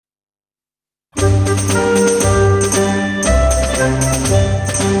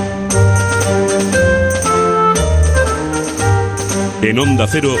En Onda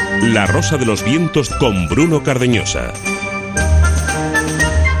Cero, La Rosa de los Vientos con Bruno Cardeñosa.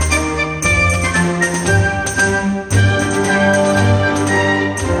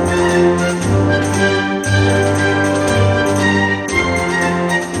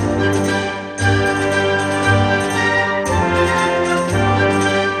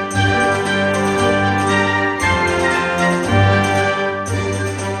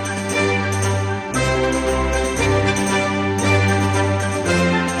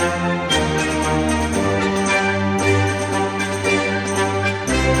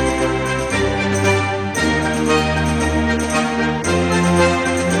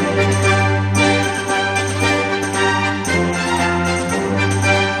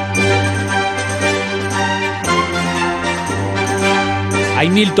 Hay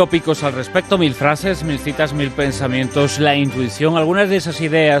 1000 tópicos al respecto, 1000 frases, 1000 citas, 1000 pensamientos, la intuición, algunas de esas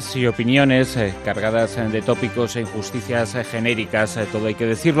ideas y opiniones cargadas de tópicos e injusticias genéricas, todo hay que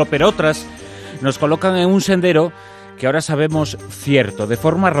decirlo, pero otras nos colocan en un sendero que ahora sabemos cierto, de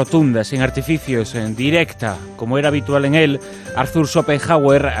forma rotunda, sin artificios, en directa, como era habitual en él. Arthur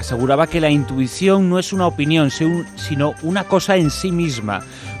Schopenhauer aseguraba que la intuición no es una opinión, sino una cosa en sí misma.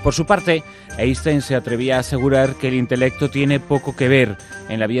 Por su parte, Einstein se atrevía a asegurar que el intelecto tiene poco que ver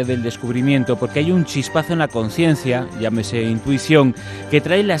en la vía del descubrimiento, porque hay un chispazo en la conciencia, llámese intuición, que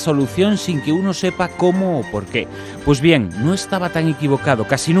trae la solución sin que uno sepa cómo o por qué. Pues bien, no estaba tan equivocado,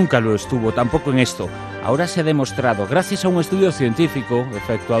 casi nunca lo estuvo, tampoco en esto. Ahora se ha demostrado, gracias a un estudio científico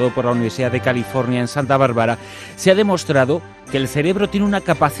efectuado por la Universidad de California en Santa Bárbara, se ha demostrado que el cerebro tiene una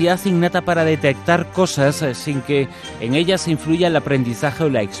capacidad innata para detectar cosas sin que en ellas influya el aprendizaje o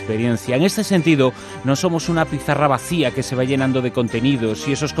la experiencia. En este sentido, no somos una pizarra vacía que se va llenando de contenidos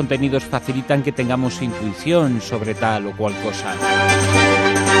y esos contenidos facilitan que tengamos intuición sobre tal o cual cosa.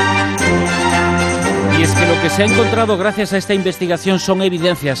 Y es que lo que se ha encontrado gracias a esta investigación son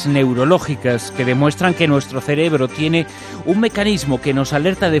evidencias neurológicas que demuestran que nuestro cerebro tiene un mecanismo que nos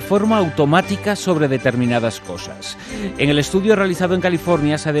alerta de forma automática sobre determinadas cosas. En el estudio realizado en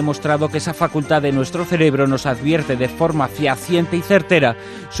California se ha demostrado que esa facultad de nuestro cerebro nos advierte de forma fehaciente y certera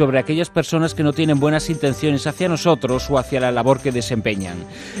sobre aquellas personas que no tienen buenas intenciones hacia nosotros o hacia la labor que desempeñan.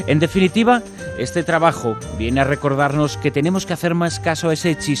 En definitiva, este trabajo viene a recordarnos que tenemos que hacer más caso a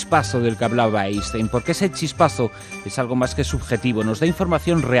ese chispazo del que hablaba Einstein, porque ese chispazo es algo más que subjetivo, nos da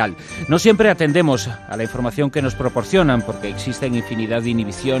información real. No siempre atendemos a la información que nos proporcionan, porque existen infinidad de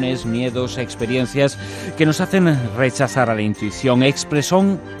inhibiciones, miedos, experiencias que nos hacen rechazar a la intuición,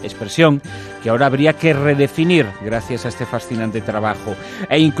 expresión que ahora habría que redefinir gracias a este fascinante trabajo.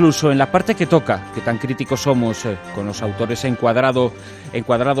 E incluso en la parte que toca, que tan críticos somos con los autores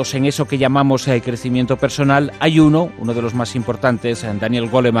encuadrados en eso que llamamos crecimiento personal, hay uno de los más importantes, Daniel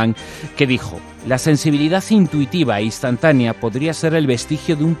Goleman, que dijo: la sensibilidad intuitiva e instantánea podría ser el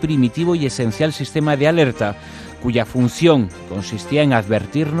vestigio de un primitivo y esencial sistema de alerta cuya función consistía en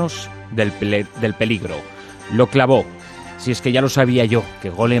advertirnos del peligro. Lo clavó. Si es que ya lo sabía yo, que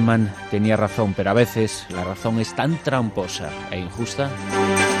Goleman tenía razón, pero a veces la razón es tan tramposa e injusta.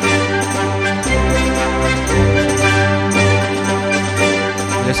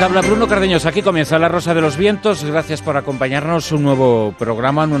 Les habla Bruno Cardeñosa, aquí comienza La Rosa de los Vientos. Gracias por acompañarnos, un nuevo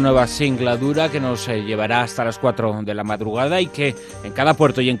programa, una nueva singladura que nos llevará hasta las 4 de la madrugada y que en cada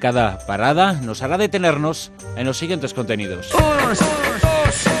puerto y en cada parada nos hará detenernos en los siguientes contenidos. 1, 2,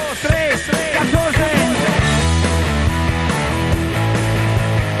 3, 14.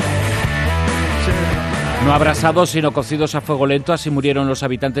 No abrasados, sino cocidos a fuego lento, así murieron los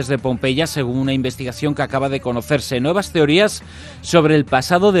habitantes de Pompeya, según una investigación que acaba de conocerse. Nuevas teorías sobre el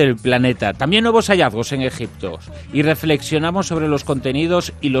pasado del planeta. También nuevos hallazgos en Egipto. Y reflexionamos sobre los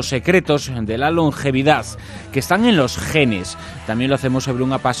contenidos y los secretos de la longevidad, que están en los genes. También lo hacemos sobre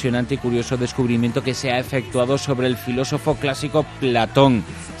un apasionante y curioso descubrimiento que se ha efectuado sobre el filósofo clásico Platón.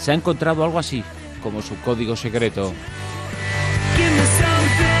 Se ha encontrado algo así como su código secreto.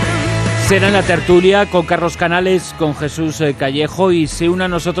 Será en la tertulia con Carlos Canales, con Jesús Callejo, y se une a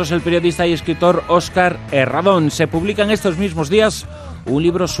nosotros el periodista y escritor Óscar Herradón. Se publica en estos mismos días un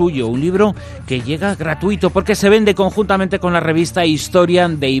libro suyo, un libro que llega gratuito porque se vende conjuntamente con la revista Historia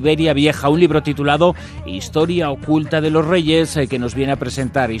de Iberia Vieja, un libro titulado Historia oculta de los Reyes, que nos viene a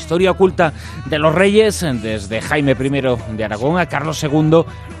presentar Historia oculta de los Reyes desde Jaime I de Aragón a Carlos II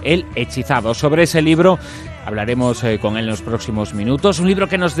el Hechizado. Sobre ese libro hablaremos con él en los próximos minutos. Un libro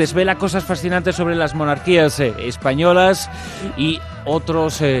que nos desvela cosas fascinantes sobre las monarquías españolas y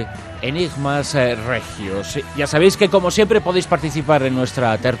otros enigmas regios. Ya sabéis que, como siempre, podéis participar en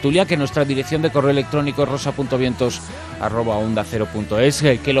nuestra tertulia, que nuestra dirección de correo electrónico rosa.vientos@ondacero.es,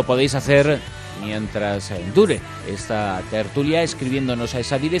 que lo podéis hacer mientras dure esta tertulia, escribiéndonos a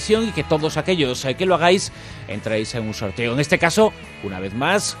esa dirección, y que todos aquellos que lo hagáis entréis en un sorteo. En este caso, una vez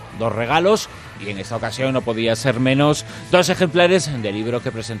más, 2 regalos, y en esta ocasión no podía ser menos, 2 ejemplares del libro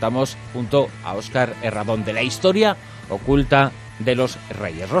que presentamos junto a Óscar Herradón, de la historia oculta de los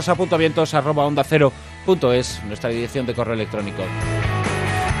reyes. rosa.vientos@ondacero.es, nuestra dirección de correo electrónico.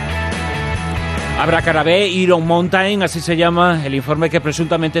 Abracarabé, Iron Mountain, así se llama el informe que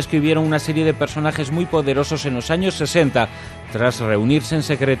presuntamente escribieron una serie de personajes muy poderosos en los años 60, tras reunirse en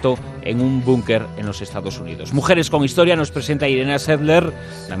secreto en un búnker en los Estados Unidos. Mujeres con Historia nos presenta Irene Sedler,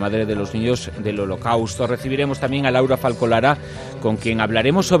 la madre de los niños del Holocausto. Recibiremos también a Laura Falcolara, con quien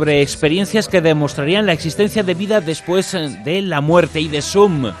hablaremos sobre experiencias que demostrarían la existencia de vida después de la muerte, y de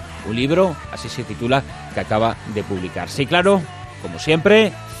Zoom, un libro, así se titula, que acaba de publicarse. Y claro, como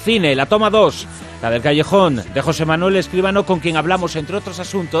siempre, cine, La toma 2, la del Callejón, de José Manuel Escribano, con quien hablamos, entre otros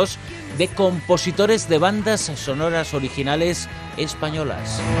asuntos, de compositores de bandas sonoras originales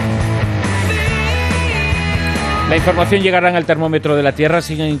españolas. La información llegará en el termómetro de la Tierra.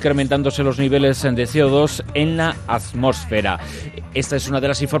 Siguen incrementándose los niveles de CO2 en la atmósfera. Esta es una de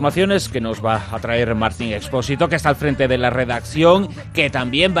las informaciones que nos va a traer Martín Expósito, que está al frente de la redacción, que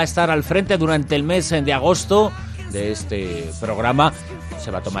también va a estar al frente durante el mes de agosto de este programa. Se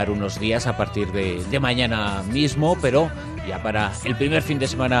va a tomar unos días a partir de mañana mismo, pero ya para el primer fin de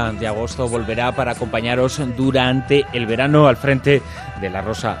semana de agosto volverá para acompañaros durante el verano al frente de La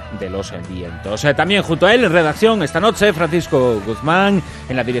Rosa de los Vientos. También junto a él en redacción esta noche Francisco Guzmán,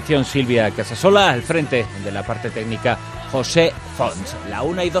 en la dirección Silvia Casasola, al frente de la parte técnica José Fons. La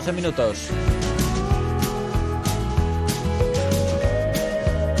 1:12.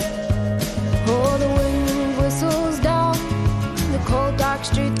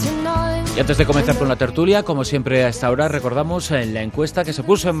 Y antes de comenzar con la tertulia, como siempre a esta hora, recordamos la encuesta que se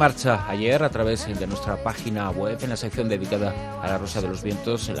puso en marcha ayer a través de nuestra página web, en la sección dedicada a La Rosa de los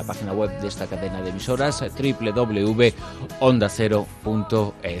Vientos, en la página web de esta cadena de emisoras,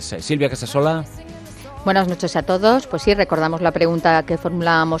 www.ondacero.es. Silvia Casasola. Buenas noches a todos. Pues sí, recordamos la pregunta que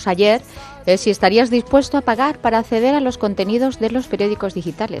formulábamos ayer, si estarías dispuesto a pagar para acceder a los contenidos de los periódicos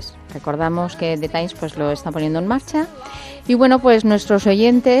digitales. Recordamos que The Times pues lo está poniendo en marcha. Y bueno, pues nuestros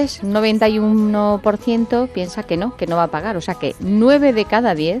oyentes, 91% piensa que no va a pagar. O sea que 9 de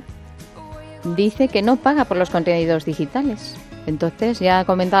cada 10 dice que no paga por los contenidos digitales. Entonces, ya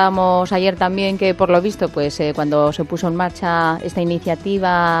comentábamos ayer también que, por lo visto, pues cuando se puso en marcha esta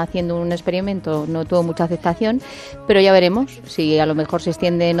iniciativa haciendo un experimento no tuvo mucha aceptación, pero ya veremos si a lo mejor se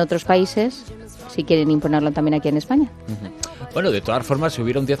extiende en otros países, si quieren imponerlo también aquí en España. Bueno, de todas formas, si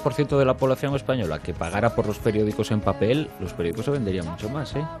hubiera un 10% de la población española que pagara por los periódicos en papel, los periódicos se venderían mucho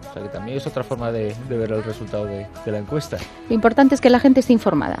más, ¿eh? O sea que también es otra forma de ver el resultado de la encuesta. Lo importante es que la gente esté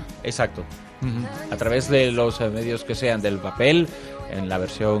informada. Exacto. A través de los medios que sean del papel, en la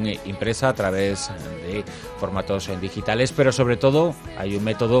versión impresa, a través de formatos digitales, pero sobre todo hay un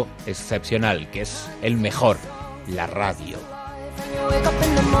método excepcional, que es el mejor, la radio.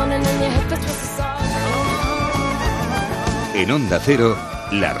 En Onda Cero,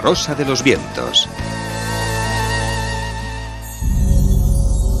 La Rosa de los Vientos.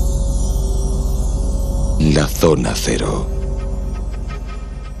 La Zona Cero.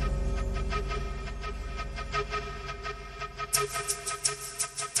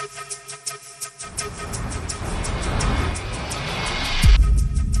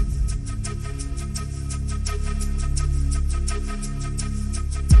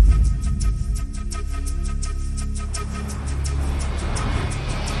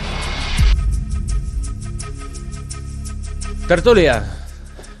 Tertulia.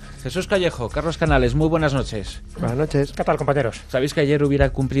 Jesús Callejo, Carlos Canales, muy buenas noches. Buenas noches. ¿Qué tal, compañeros? ¿Sabéis que ayer hubiera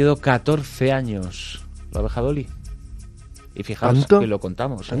cumplido 14 años la oveja Dolly? Y fijaos ¿Tanto? que lo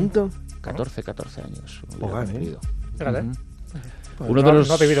contamos. ¿Tanto? 14 años hubiera Ojalá, cumplido. Fíjate. Uno de los,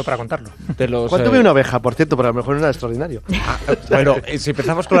 no he vivido para contarlo. ¿Cuánto ve una oveja, por cierto? Pero a lo mejor no era extraordinario. Bueno, si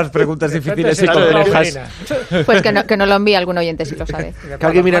empezamos con las preguntas difíciles y Claro, complejas... Pues que no lo envíe algún oyente si lo sabe. Que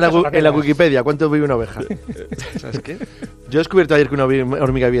alguien mira en la Wikipedia cuánto vive una oveja. ¿Sabes qué? Yo he descubierto ayer que una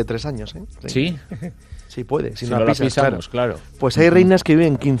hormiga vive 3 años, ¿eh? ¿Sí? Sí puede, si Si no no la la pisas, pisamos, claro. Pues hay reinas que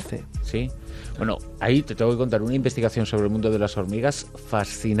viven 15. Sí. Bueno, Ahí te tengo que contar una investigación sobre el mundo de las hormigas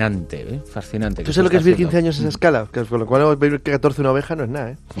fascinante, ¿eh? Fascinante. ¿Tú sabes lo que es vivir 15 años a esa escala? Que con lo cual vivir 14 una oveja no es nada,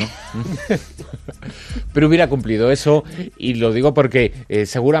 ¿eh? Pero hubiera cumplido eso, y lo digo porque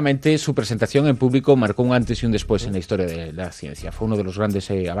seguramente su presentación en público marcó un antes y un después en la historia de la ciencia. Fue uno de los grandes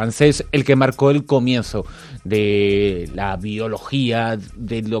avances, el que marcó el comienzo de la biología,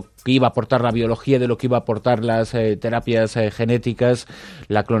 de lo que iba a aportar la biología, de lo que iba a aportar las terapias genéticas,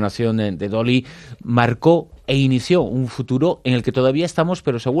 la clonación de Dolly. Marcó e inició un futuro en el que todavía estamos,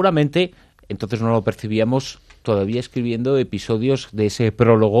 pero seguramente, entonces no lo percibíamos, todavía escribiendo episodios de ese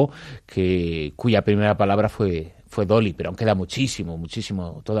prólogo cuya primera palabra fue Dolly, pero aún queda muchísimo,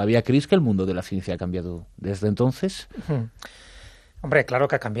 muchísimo todavía. ¿Creéis que el mundo de la ciencia ha cambiado desde entonces? Hombre, claro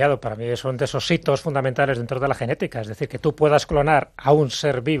que ha cambiado. Para mí son de esos hitos fundamentales dentro de la genética. Es decir, que tú puedas clonar a un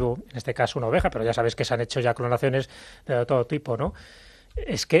ser vivo, en este caso una oveja, pero ya sabéis que se han hecho ya clonaciones de todo tipo, ¿no?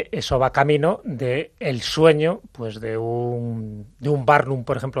 Es que eso va camino de el sueño, pues de un Barnum,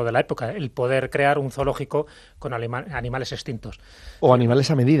 por ejemplo, de la época, el poder crear un zoológico con animales extintos. O animales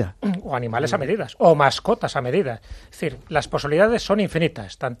a medida. O animales a medidas, o mascotas a medida. Es decir, las posibilidades son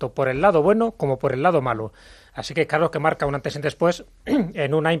infinitas, tanto por el lado bueno como por el lado malo. Así que claro que marca un antes y un después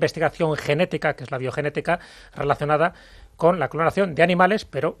en una investigación genética, que es la biogenética, relacionada con la clonación de animales,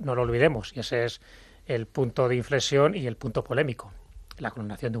 pero no lo olvidemos, y ese es el punto de inflexión y el punto polémico. La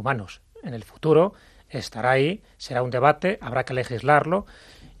clonación de humanos en el futuro estará ahí, será un debate, habrá que legislarlo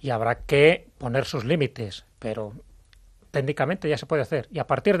y habrá que poner sus límites, pero técnicamente ya se puede hacer. Y a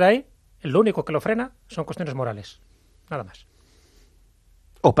partir de ahí, lo único que lo frena son cuestiones morales, nada más.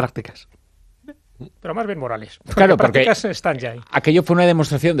 O prácticas. Pero más bien morales. Claro, porque porque prácticas están ya ahí. Aquello fue una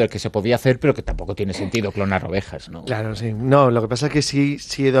demostración de que se podía hacer, pero que tampoco tiene sentido clonar ovejas, ¿no? Claro, sí. No, lo que pasa es que sí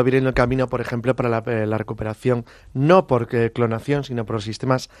he ido abriendo el camino, por ejemplo, para la recuperación, no por clonación, sino por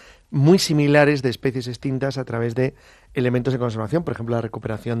sistemas muy similares de especies extintas a través de elementos de conservación, por ejemplo, la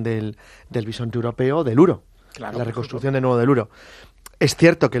recuperación del bisonte europeo, del uro, Claro, la reconstrucción de nuevo del uro. Es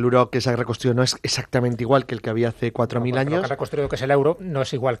cierto que el uro que se ha reconstruido no es exactamente igual que el que había hace 4.000 años. Lo que ha reconstruido, que es el euro, no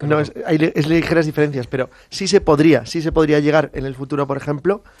es igual que el No, euro. hay ligeras diferencias, pero sí se podría llegar en el futuro, por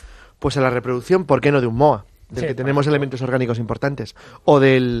ejemplo, pues a la reproducción, ¿por qué no de un MOA? Del que tenemos elementos orgánicos importantes. O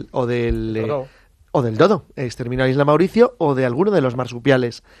del dodo, exterminado en Isla Mauricio, o de alguno de los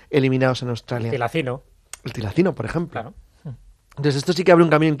marsupiales eliminados en Australia. El tilacino, por ejemplo. Claro. Entonces esto sí que abre un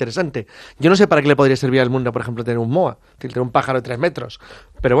camino interesante. Yo no sé para qué le podría servir al mundo, por ejemplo, tener un MOA, tener un pájaro de 3 metros.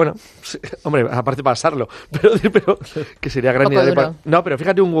 Pero bueno, hombre, aparte para asarlo, pero que sería grande. No, pero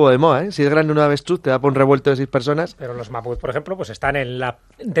fíjate un huevo de MOA, ¿eh? Si es grande una avestruz, te da por un revuelto de 6 personas. Pero los mamuts, por ejemplo, pues están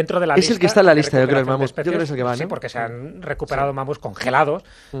dentro de la lista. Es lista. el que está en la lista, yo creo, el mamut. Yo creo que es el que va, ¿no? Sí, porque se han recuperado mamuts congelados,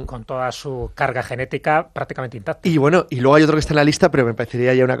 con toda su carga genética prácticamente intacta. Y bueno, y luego hay otro que está en la lista, pero me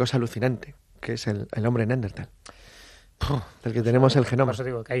parecería ya una cosa alucinante, que es el hombre Neandertal. Del que tenemos el genoma. Por eso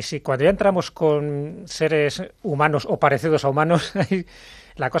digo que ahí sí, cuando ya entramos con seres humanos o parecidos a humanos, ahí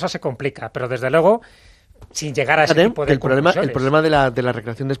la cosa se complica. Pero desde luego, sin llegar a ese tipo de conclusiones. El problema de la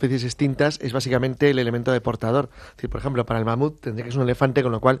recreación de especies extintas es básicamente el elemento deportador. Es decir, por ejemplo, para el mamut tendría que ser un elefante,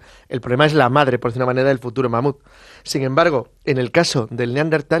 con lo cual el problema es la madre, por decir una manera, del futuro mamut. Sin embargo, en el caso del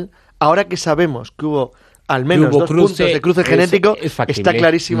Neandertal, ahora que sabemos que hubo al menos 2 puntos de cruce genético, está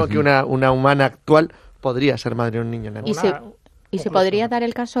clarísimo que una humana actual podría ser madre de un niño enano. ¿Y se podría dar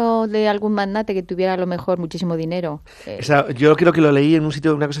el caso de algún magnate que tuviera a lo mejor muchísimo dinero? Yo creo que lo leí en un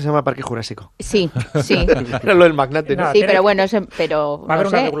sitio, una cosa que se llama Parque Jurásico. Sí. Era lo del magnate, ¿no? Sí, pero bueno, va a haber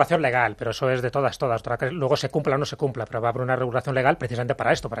una regulación legal, pero eso es de todas. Que luego se cumpla o no se cumpla, pero va a haber una regulación legal precisamente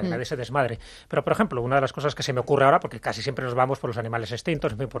para esto, para que nadie se desmadre. Pero, por ejemplo, una de las cosas que se me ocurre ahora, porque casi siempre nos vamos por los animales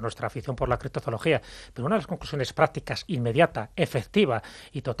extintos, en fin, por nuestra afición por la criptozoología, pero una de las conclusiones prácticas, inmediata, efectiva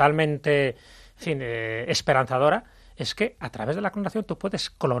y totalmente, esperanzadora, es que a través de la clonación tú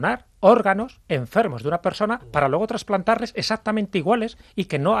puedes clonar órganos enfermos de una persona para luego trasplantarles exactamente iguales y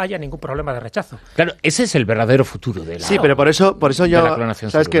que no haya ningún problema de rechazo. Claro, ese es el verdadero futuro de la Sí, pero por eso yo, la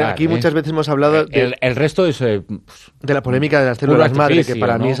clonación sabes celular, que aquí muchas veces hemos hablado el resto es de la polémica de las células madre, que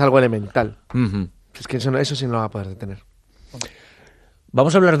para mí es algo elemental. Uh-huh. Es que eso sí no lo va a poder detener.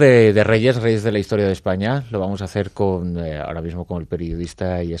 Vamos a hablar de reyes de la historia de España. Lo vamos a hacer ahora mismo con el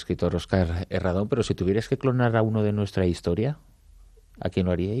periodista y escritor Óscar Herradón. Pero si tuvierais que clonar a uno de nuestra historia, ¿a quién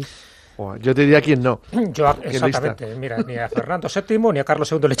lo haríais? Joder, yo te diría quién no. Yo, exactamente, mira, ni a Fernando VII ni a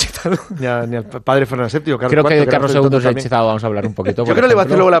Carlos II le he hechizado. Ni al padre Fernando VII. Creo que de Carlos II también. le he hechizado, vamos a hablar un poquito. Yo creo que le voy a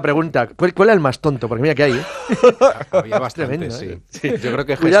hacer luego la pregunta, ¿cuál es el más tonto? Porque mira que hay, ¿eh? Había bastante, Tremendo, sí. Yo creo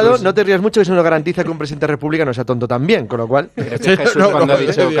que Cuidado, Jesús... no te rías mucho, que eso no garantiza que un presidente de la República no sea tonto también, con lo cual... Jesús, cuando ha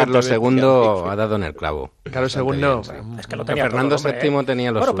dicho Carlos II, ha dado en el clavo. Carlos II no. Es que lo tenía Fernando todo, hombre, VII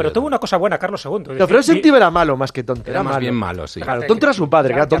tenía los Bueno, pero suyos, tuvo ¿no? una cosa buena, Carlos II. No, pero el VII era malo más que tonto. Era más bien malo, sí. Claro, tonto era su padre,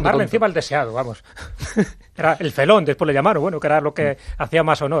 que era tonto. Llamarle encima el deseado, vamos. Era el felón, después le llamaron, bueno, que era lo que hacía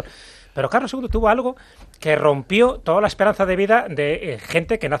más honor. Pero Carlos II tuvo algo que rompió toda la esperanza de vida de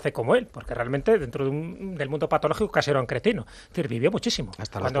gente que nace como él, porque realmente dentro del mundo patológico casi era un cretino. Es decir, vivió muchísimo.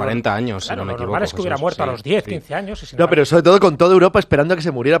 Hasta los 40 años, claro, si no me lo equivoco. normal es que hubiera Jesús, muerto a sí, los 10, sí. 15 años. Y sin No, embargo, pero sobre todo con toda Europa esperando a que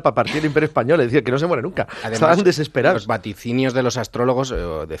se muriera para partir el Imperio Español. Es decir, que no se muere nunca. Además, Estaban desesperados. Los vaticinios de los astrólogos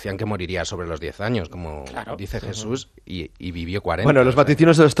decían que moriría sobre los 10 años, como Claro. dice Jesús, y vivió 40. Bueno, los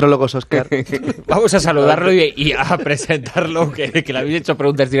vaticinios de los astrólogos, Óscar. Vamos a saludarlo y a presentarlo, que le habéis hecho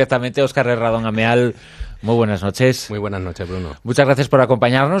preguntas directamente. Óscar Herradón Ameal, muy buenas noches. Muy buenas noches, Bruno. Muchas gracias por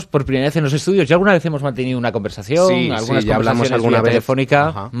acompañarnos por primera vez en los estudios. Ya alguna vez hemos mantenido una conversación, Sí, algunas sí, ya hablamos conversaciones alguna vía vez. telefónica,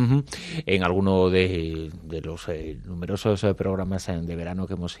 Ajá. en alguno de los numerosos programas de verano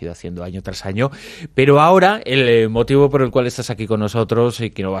que hemos ido haciendo año tras año. Pero ahora el motivo por el cual estás aquí con nosotros, y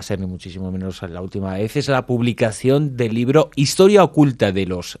que no va a ser ni muchísimo menos la última vez, es la publicación del libro Historia oculta de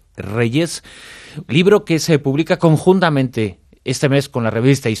los Reyes, libro que se publica conjuntamente este mes con la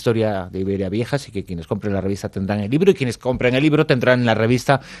revista Historia de Iberia Vieja, así que quienes compren la revista tendrán el libro, y quienes compren el libro tendrán la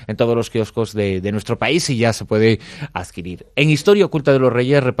revista en todos los kioscos de nuestro país, y ya se puede adquirir. En Historia oculta de los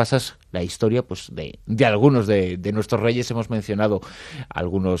Reyes repasas la historia pues de algunos de nuestros reyes. Hemos mencionado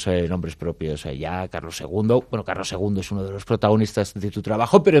algunos nombres propios ya, Carlos II. Bueno, Carlos II es uno de los protagonistas de tu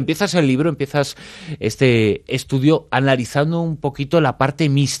trabajo, pero empiezas el libro, empiezas este estudio analizando un poquito la parte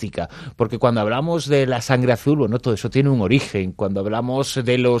mística, porque cuando hablamos de la sangre azul, bueno, todo eso tiene un origen. Cuando hablamos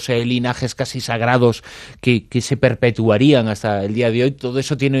de los linajes casi sagrados que se perpetuarían hasta el día de hoy, todo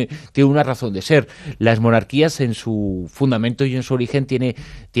eso tiene una razón de ser. Las monarquías en su fundamento y en su origen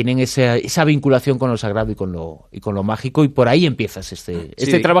tienen esa vinculación con lo sagrado y con lo mágico, y por ahí empiezas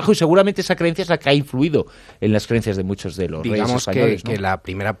este trabajo, y seguramente esa creencia es la que ha influido en las creencias de muchos de los reyes españoles, ¿no?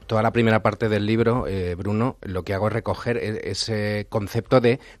 Que toda la primera parte del libro, Bruno, lo que hago es recoger ese concepto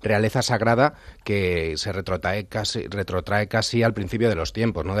de realeza sagrada que se retrotrae casi al principio de los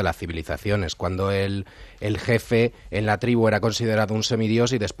tiempos, ¿no? De las civilizaciones, cuando el jefe en la tribu era considerado un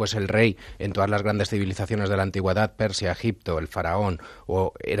semidios, y después el rey en todas las grandes civilizaciones de la antigüedad, Persia, Egipto, el faraón,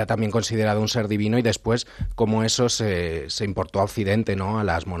 era también considerado un ser divino, y después como eso se importó a Occidente, ¿no? A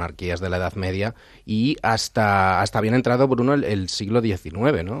las monarquías de la Edad Media, y hasta bien entrado, Bruno, el siglo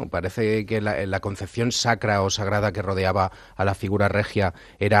XIX, ¿no? Parece que la concepción sacra o sagrada que rodeaba a la figura regia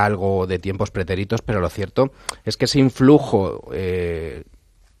era algo de tiempos pretéritos, pero lo cierto es que ese influjo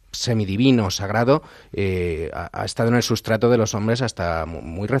semidivino, sagrado, ha estado en el sustrato de los hombres hasta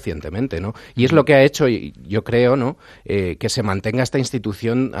muy recientemente, ¿no? Y es lo que ha hecho, yo creo, ¿no? Que se mantenga esta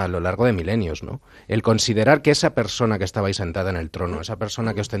institución a lo largo de milenios, ¿no? El considerar que esa persona que estaba ahí sentada en el trono, esa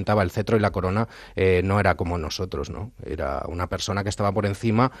persona que ostentaba el cetro y la corona, no era como nosotros, ¿no? Era una persona que estaba por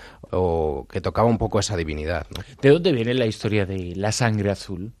encima, o que tocaba un poco esa divinidad, ¿no? ¿De dónde viene la historia de la sangre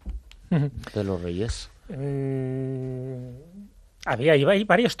azul de los reyes? Hay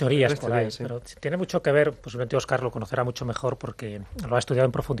varias teorías por ahí, sí. pero tiene mucho que ver, posiblemente Óscar lo conocerá mucho mejor porque lo ha estudiado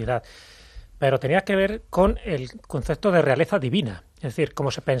en profundidad, pero tenía que ver con el concepto de realeza divina. Es decir,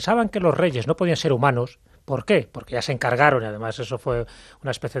 como se pensaban que los reyes no podían ser humanos, ¿por qué? Porque ya se encargaron, y además eso fue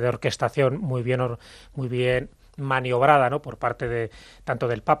una especie de orquestación muy bien maniobrada, ¿no? Por parte de tanto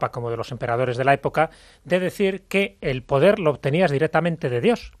del Papa como de los emperadores de la época, de decir que el poder lo obtenías directamente de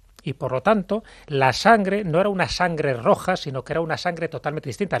Dios. Y por lo tanto, la sangre no era una sangre roja, sino que era una sangre totalmente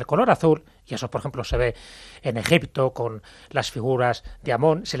distinta. El color azul, y eso por ejemplo se ve en Egipto con las figuras de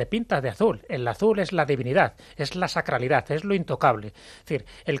Amón, se le pinta de azul. El azul es la divinidad, es la sacralidad, es lo intocable. Es decir,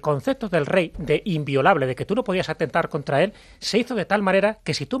 el concepto del rey de inviolable, de que tú no podías atentar contra él, se hizo de tal manera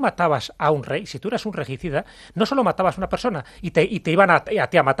que si tú matabas a un rey, si tú eras un regicida, no solo matabas a una persona y te iban a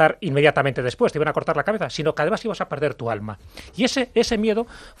ti a matar inmediatamente después, te iban a cortar la cabeza, sino que además ibas a perder tu alma. Y ese miedo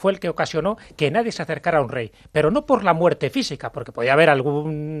fue el que ocasionó que nadie se acercara a un rey, pero no por la muerte física, porque podía haber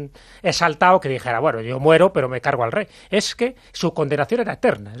algún exaltado que dijera, bueno, yo muero, pero me cargo al rey. Es que su condenación era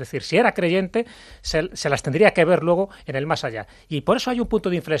eterna, es decir, si era creyente, se las tendría que ver luego en el más allá. Y por eso hay un punto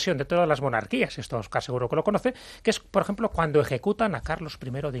de inflexión de todas las monarquías, esto Oscar seguro que lo conoce, que es, por ejemplo, cuando ejecutan a Carlos I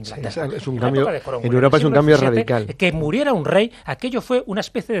de Inglaterra. Sí, es un cambio, en Europa es un cambio radical. Que muriera un rey, aquello fue una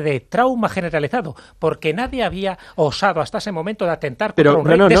especie de trauma generalizado, porque nadie había osado hasta ese momento de atentar contra un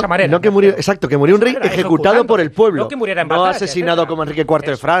rey de esa manera. No que murió, exacto, que murió un rey Era ejecutado por el pueblo. No que muriera en no batalla, asesinado etcétera. como Enrique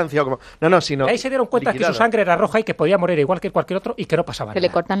IV de Francia. O como, no, sino. Y ahí se dieron cuenta liquidado. que su sangre era roja y que podía morir igual que cualquier otro y que no pasaba Que nada.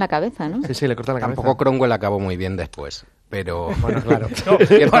 le cortan la cabeza, ¿no? Sí, le cortan la cabeza. Tampoco Cromwell acabó muy bien después, pero... Bueno, claro. No,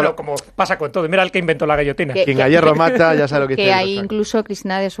 bueno, como pasa con todo. Mira el que inventó la guillotina. Que- Quien a hierro mata, ya sabe lo que Que dice. hay incluso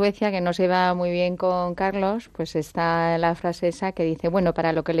Cristina de Suecia, que no se va muy bien con Carlos, pues está la frase esa que dice, bueno,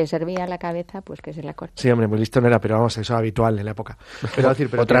 para lo que le servía la cabeza, pues que se la corte. Sí, hombre, muy listo no era, pero vamos, eso habitual en la época. Pero decir,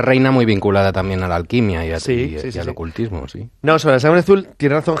 Otra reina muy vinculada también a la alquimia y, Sí, y sí. al ocultismo, sí. No, sobre la sangre azul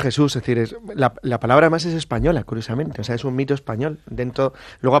tiene razón Jesús, es decir, la palabra además es española, curiosamente, o sea, es un mito español.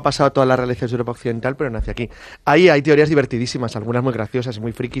 Luego ha pasado a todas las realidades de Europa Occidental, pero nace aquí. Ahí hay teorías divertidísimas, algunas muy graciosas y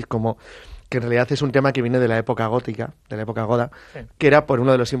muy frikis, como que en realidad es un tema que viene de la época gótica, de la época goda, que era por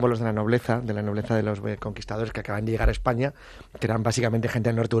uno de los símbolos de la nobleza de los conquistadores que acaban de llegar a España, que eran básicamente gente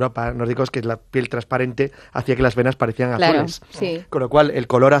del norte de Europa, nórdicos, que la piel transparente hacía que las venas parecían Claro, azules. sí. Con lo cual, el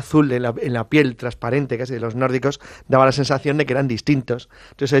color azul en la piel transparente casi de los nórdicos daba la sensación de que eran distintos.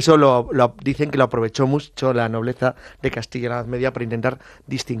 Entonces eso dicen que lo aprovechó mucho la nobleza de Castilla en la Edad Media para intentar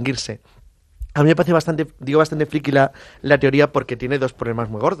distinguirse. A mí me parece bastante friki la teoría porque tiene dos problemas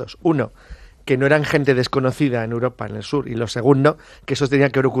muy gordos. Uno, que no eran gente desconocida en Europa, en el sur. Y lo segundo, que eso tenía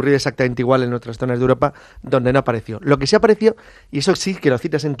que haber ocurrido exactamente igual en otras zonas de Europa donde no apareció. Lo que sí apareció, y eso sí que lo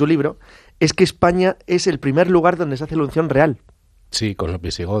citas en tu libro, es que España es el primer lugar donde se hace la unción real. Sí, con los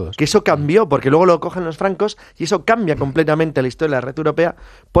visigodos. Que eso cambió, porque luego lo cogen los francos y eso cambia completamente la historia de la red europea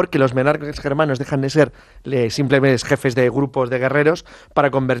porque los monarcas germanos dejan de ser simplemente jefes de grupos de guerreros para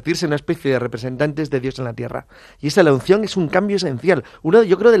convertirse en una especie de representantes de Dios en la tierra. Y esa la unción es un cambio esencial.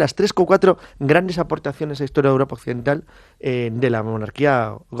 Yo creo, de las 3 o 4 grandes aportaciones a la historia de Europa Occidental de la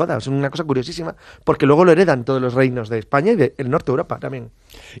monarquía goda. Es una cosa curiosísima porque luego lo heredan todos los reinos de España y del norte de Europa también.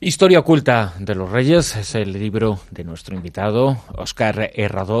 Historia oculta de los reyes es el libro de nuestro invitado Óscar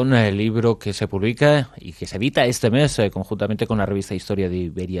Herradón, el libro que se publica y que se edita este mes conjuntamente con la revista Historia de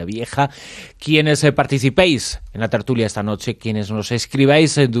Iberia Vieja. Quienes participéis en la tertulia esta noche, quienes nos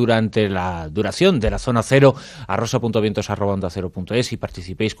escribáis durante la duración de la Zona Cero a rosa.vientos@ondacero.es y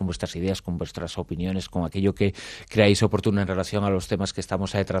participéis con vuestras ideas, con vuestras opiniones, con aquello que creáis oportuno en relación a los temas que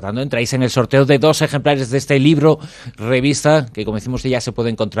estamos tratando, entráis en el sorteo de 2 ejemplares de este libro revista que, como decimos, ya se puede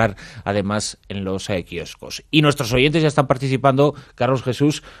encontrar además en los kioscos. Y nuestros oyentes ya están participando. Carlos,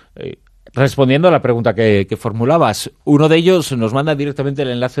 Jesús, respondiendo a la pregunta que formulabas, uno de ellos nos manda directamente el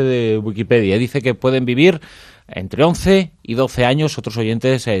enlace de Wikipedia. Dice que pueden vivir entre 11 y 12 años. Otros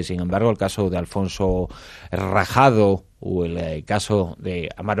oyentes, sin embargo, el caso de Alfonso Rajado o el caso de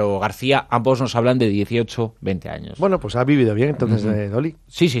Amaro García, ambos nos hablan de 18, 20 años. Bueno, pues ha vivido bien entonces, Dolly.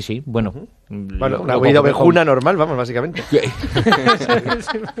 Sí. Bueno, Bueno, una vida ovejuna normal, vamos, básicamente.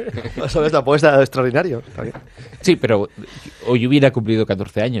 Eso es la apuesta extraordinario. Está bien. Sí, pero hoy hubiera cumplido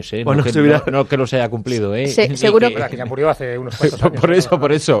 14 años, ¿eh? Bueno, No que los haya cumplido, ¿eh? Seguro Que ya murió hace unos cuantos años.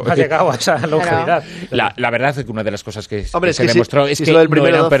 Por eso. Ha llegado a esa longevidad. La verdad es que una de las cosas que Hombre, se es que demostró si es es que lo del no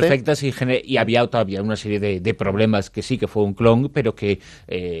primero eran 12. perfectas y había todavía una serie de problemas que sí que fue un clon, pero que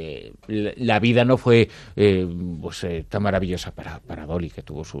la vida no fue tan maravillosa para Dolly, que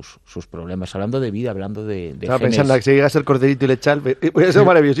tuvo sus problemas. Hablando de vida, hablando de Estaba genes, pensando que si llega a ser corderito y lechal, puede ser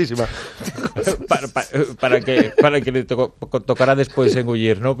maravillosísima. para que le tocara después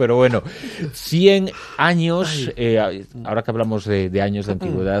engullir, ¿no? Pero bueno, 100 años, ahora que hablamos de años de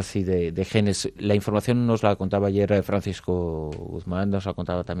antigüedad y de genes, la información nos la contaba ayer Francisco Guzmán, nos la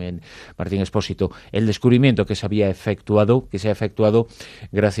contaba también Martín Expósito, el descubrimiento que se ha efectuado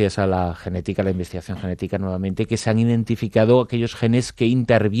gracias a la genética, a la investigación genética nuevamente, que se han identificado aquellos genes que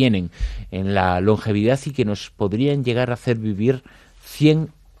intervienen en la longevidad y que nos podrían llegar a hacer vivir 100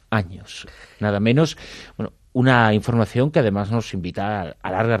 años, nada menos. Bueno, una información que además nos invita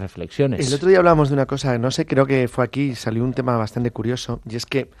a largas reflexiones. El otro día hablábamos de una cosa, no sé, creo que fue aquí, salió un tema bastante curioso, y es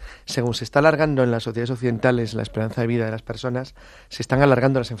que según se está alargando en las sociedades occidentales la esperanza de vida de las personas, se están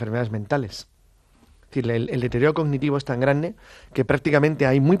alargando las enfermedades mentales. Es decir, el deterioro cognitivo es tan grande que prácticamente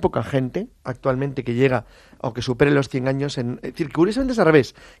hay muy poca gente actualmente que llega o que supere los 100 años. Es decir, curiosamente es al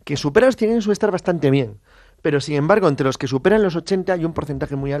revés. Quien supera los 100 años suele estar bastante bien. Pero, sin embargo, entre los que superan los 80 hay un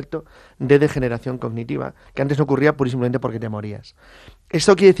porcentaje muy alto de degeneración cognitiva, que antes no ocurría purísimamente porque te morías.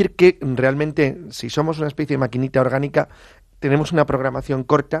 Esto quiere decir que realmente, si somos una especie de maquinita orgánica, tenemos una programación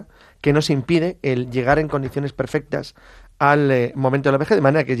corta que nos impide el llegar en condiciones perfectas al momento de la vejez, de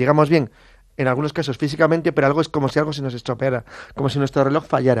manera que llegamos bien en algunos casos físicamente, pero algo es como si algo se nos estropeara, como si nuestro reloj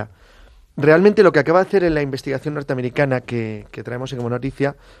fallara. Realmente lo que acaba de hacer en la investigación norteamericana que traemos como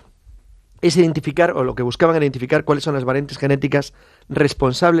noticia es identificar, o lo que buscaban era identificar cuáles son las variantes genéticas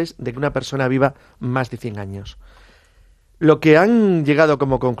responsables de que una persona viva más de 100 años. Lo que han llegado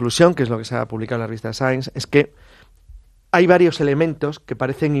como conclusión, que es lo que se ha publicado en la revista Science, es que hay varios elementos que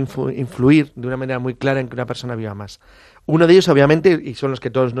parecen influir de una manera muy clara en que una persona viva más. Uno de ellos, obviamente, y son los que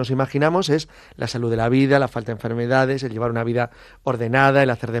todos nos imaginamos, es la salud de la vida, la falta de enfermedades, el llevar una vida ordenada,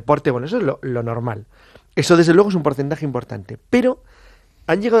 el hacer deporte. Bueno, eso es lo normal. Eso, desde luego, es un porcentaje importante. Pero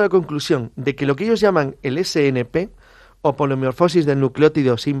han llegado a la conclusión de que lo que ellos llaman el SNP, o polimorfosis del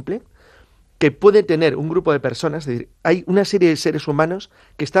nucleótido simple, que puede tener un grupo de personas, es decir, hay una serie de seres humanos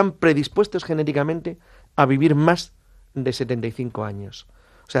que están predispuestos genéticamente a vivir más de 75 años.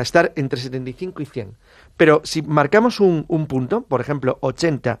 O sea, estar entre 75 y 100. Pero si marcamos un punto, por ejemplo,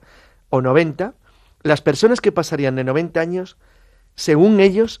 80 o 90, las personas que pasarían de 90 años, según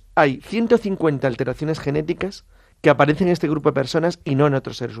ellos, hay 150 alteraciones genéticas que aparecen en este grupo de personas y no en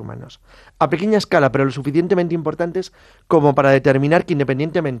otros seres humanos. A pequeña escala, pero lo suficientemente importantes como para determinar que,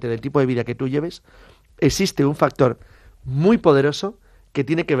 independientemente del tipo de vida que tú lleves, existe un factor muy poderoso que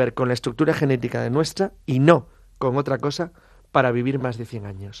tiene que ver con la estructura genética de nuestra y no con otra cosa para vivir más de 100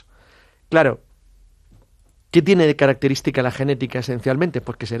 años. Claro, ¿qué tiene de característica la genética esencialmente?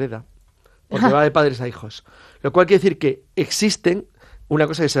 Porque se hereda, porque va de padres a hijos. Lo cual quiere decir que existen, una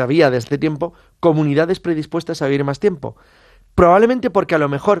cosa que se sabía desde hace tiempo, comunidades predispuestas a vivir más tiempo. Probablemente porque a lo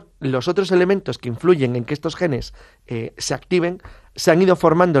mejor los otros elementos que influyen en que estos genes se activen se han ido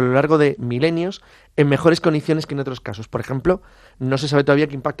formando a lo largo de milenios en mejores condiciones que en otros casos. Por ejemplo, no se sabe todavía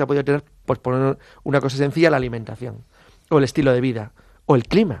qué impacto ha podido tener, pues por una cosa sencilla, la alimentación, o el estilo de vida, o el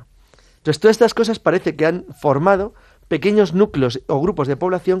clima. Entonces, todas estas cosas parece que han formado pequeños núcleos o grupos de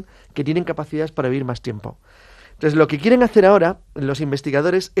población que tienen capacidades para vivir más tiempo. Entonces, lo que quieren hacer ahora los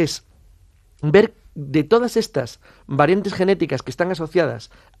investigadores es ver de todas estas variantes genéticas que están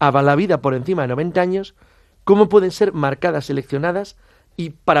asociadas a la vida por encima de 90 años, cómo pueden ser marcadas, seleccionadas,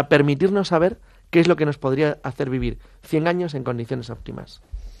 y para permitirnos saber qué es lo que nos podría hacer vivir 100 años en condiciones óptimas.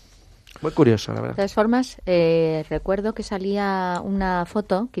 Muy curioso, la verdad. De todas formas, recuerdo que salía una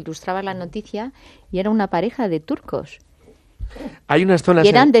foto que ilustraba la noticia y era una pareja de turcos. Hay unas zonas... Y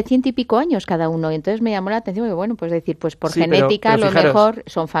eran de 100 y pico años cada uno. Y entonces me llamó la atención, y bueno, pues decir, pues por sí, genética pero a lo fijaros, mejor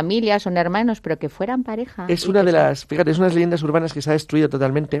son familias, son hermanos, pero que fueran pareja. Es una de las, fíjate, es unas leyendas urbanas que se ha destruido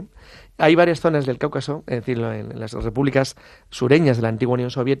totalmente. Hay varias zonas del Cáucaso, es decir, en las repúblicas sureñas de la antigua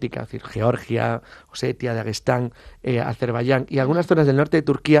Unión Soviética, es decir, Georgia, Osetia, Dagestán, Azerbaiyán, y algunas zonas del norte de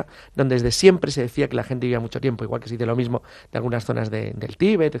Turquía, donde desde siempre se decía que la gente vivía mucho tiempo, igual que se dice lo mismo de algunas zonas del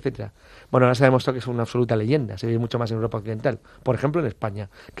Tíbet, etcétera. Bueno, ahora se ha demostrado que es una absoluta leyenda, se vive mucho más en Europa Occidental, por ejemplo en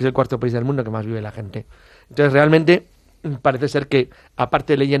España, que es el cuarto país del mundo que más vive la gente. Entonces, realmente parece ser que,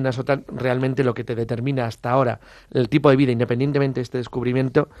 aparte de leyendas o tal, realmente lo que te determina hasta ahora el tipo de vida, independientemente de este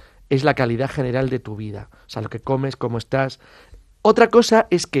descubrimiento, es la calidad general de tu vida. O sea, lo que comes, cómo estás. Otra cosa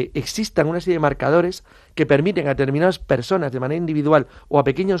es que existan una serie de marcadores que permiten a determinadas personas, de manera individual o a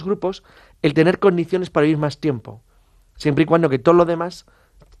pequeños grupos, el tener condiciones para vivir más tiempo, siempre y cuando que todo lo demás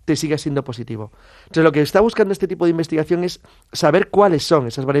te siga siendo positivo. Entonces, lo que está buscando este tipo de investigación es saber cuáles son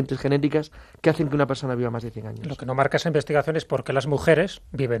esas variantes genéticas que hacen que una persona viva más de 100 años. Lo que no marca esa investigación es por qué las mujeres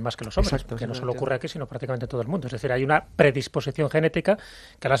viven más que los hombres. Exacto, que no solo ocurre aquí, sino prácticamente en todo el mundo. Es decir, hay una predisposición genética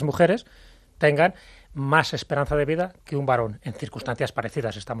que las mujeres tengan más esperanza de vida que un varón, en circunstancias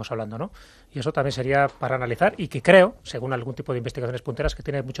parecidas estamos hablando, ¿no? Y eso también sería para analizar, y que creo, según algún tipo de investigaciones punteras, que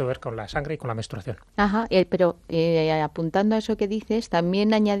tiene mucho que ver con la sangre y con la menstruación. Ajá, pero apuntando a eso que dices,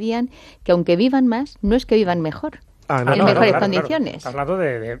 también añadían que aunque vivan más, no es que vivan mejor. En mejores condiciones. Claro. Hablando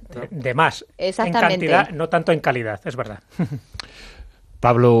de más. Exactamente. En cantidad, no tanto en calidad, es verdad.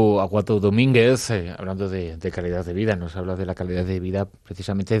 Pablo Aguado Domínguez, hablando de calidad de vida, nos habla de la calidad de vida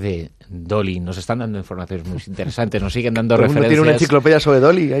precisamente de Dolly. Nos están dando informaciones muy interesantes, nos siguen dando referencias. Tiene una enciclopedia sobre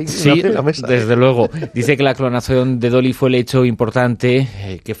Dolly ahí. Sí, en la mesa. Desde luego. Dice que la clonación de Dolly fue el hecho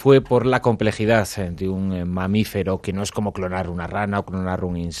importante, que fue por la complejidad de un mamífero, que no es como clonar una rana o clonar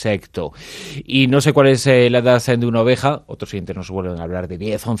un insecto. Y no sé cuál es la edad de una oveja, otros siguientes nos vuelven a hablar de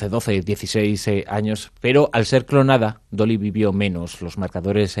 10, 11, 12, 16 años, pero al ser clonada, Dolly vivió menos. Los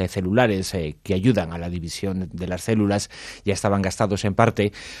marcadores celulares que ayudan a la división de las células ya estaban gastados en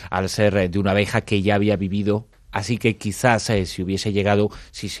parte al ser de una abeja que ya había vivido, así que quizás si hubiese llegado,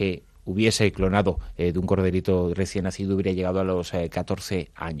 si se hubiese clonado de un corderito recién nacido, hubiera llegado a los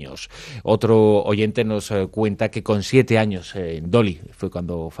 14 años. Otro oyente nos cuenta que con 7 años Dolly fue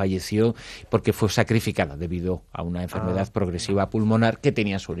cuando falleció porque fue sacrificada debido a una enfermedad progresiva pulmonar que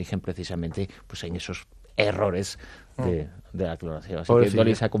tenía su origen precisamente pues en esos errores de la clonación. Así Pobrecilla. que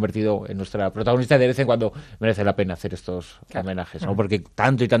Dolly se ha convertido en nuestra protagonista. De vez en cuando merece la pena hacer estos homenajes, ¿no? Porque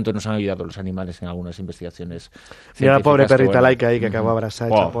tanto y tanto nos han ayudado los animales en algunas investigaciones. Mira la pobre científicas, perrita bueno, Laika ahí que acabó abrazada,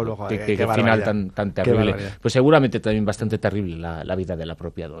 hecha polvo. qué Joder, qué final barbaridad. tan Qué terrible. barbaridad. Pues seguramente también bastante terrible la vida de la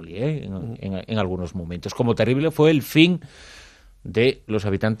propia Dolly, en algunos momentos. Como terrible fue el fin de los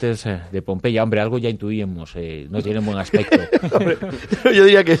habitantes de Pompeya. Hombre, algo ya intuíamos, no tienen buen aspecto. Hombre, yo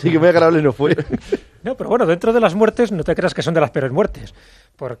diría que sí, que muy agradable no fue. No, pero bueno, dentro de las muertes no te creas que son de las peores muertes.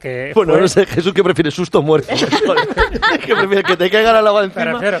 Porque Bueno, no sé, Jesús, ¿qué prefieres? ¿Susto o muerte? ¿Qué prefieres? ¿Que te caiga la lava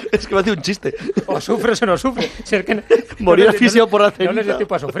encima? Es que me hace un chiste. O sufres o no sufres. Si es que Morir asfixiado por la No les dio ceniza.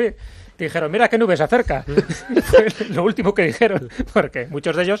 tiempo a sufrir. Dijeron, mira qué nube se acerca. Fue lo último que dijeron. Porque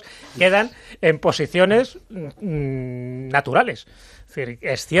muchos de ellos quedan en posiciones naturales. Es decir,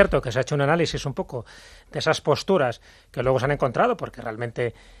 es cierto que se ha hecho un análisis un poco de esas posturas que luego se han encontrado, porque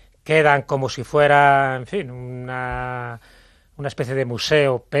realmente quedan como si fuera, en fin, una especie de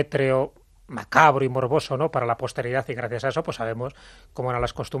museo pétreo, macabro y morboso, ¿no?, para la posteridad, y gracias a eso pues sabemos cómo eran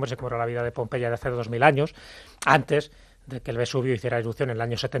las costumbres y cómo era la vida de Pompeya de hace 2000 años, antes de que el Vesubio hiciera erupción en el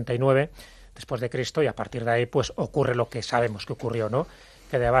año 79 después de Cristo, y a partir de ahí pues ocurre lo que sabemos que ocurrió, ¿no?,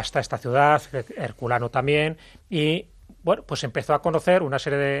 que devasta esta ciudad, Herculano también, y bueno, pues empezó a conocer una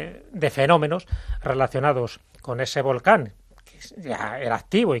serie de fenómenos relacionados con ese volcán, ya era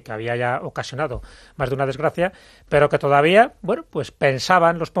activo y que había ya ocasionado más de una desgracia, pero que todavía, bueno, pues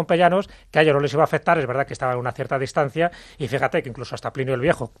pensaban los pompeyanos que a ellos no les iba a afectar. Es verdad que estaban a una cierta distancia, y fíjate que incluso hasta Plinio el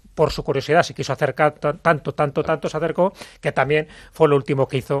Viejo, por su curiosidad, se quiso acercar tanto se acercó, que también fue lo último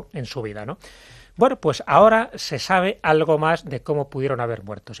que hizo en su vida, ¿no? Bueno, pues ahora se sabe algo más de cómo pudieron haber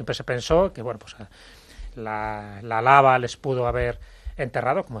muerto. Siempre se pensó que, bueno, pues la lava les pudo haber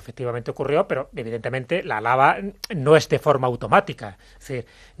enterrado, como efectivamente ocurrió, pero evidentemente la lava no es de forma automática. Es decir,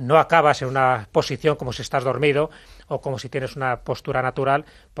 no acabas en una posición como si estás dormido o como si tienes una postura natural,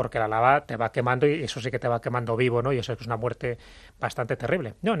 porque la lava te va quemando, y eso sí que te va quemando vivo, ¿no? Y eso es una muerte bastante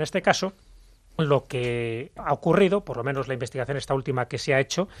terrible. No, en este caso, lo que ha ocurrido, por lo menos la investigación esta última que se ha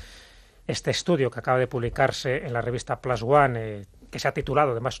hecho, este estudio que acaba de publicarse en la revista Plus One, que se ha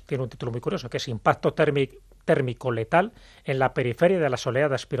titulado, además tiene un título muy curioso, que es Impacto térmico letal en la periferia de las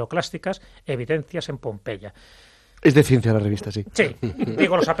oleadas piroclásticas, evidencias en Pompeya. Es de ciencia la revista, sí. Sí,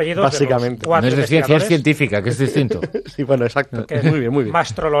 digo los apellidos Básicamente. de los cuatro No es de ciencia, es investigadores, científica, que es distinto. Sí, bueno, exacto. que es Muy bien, muy bien.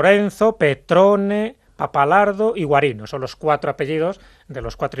 Mastro Lorenzo, Petrone, Papalardo y Guarino. Son los 4 apellidos de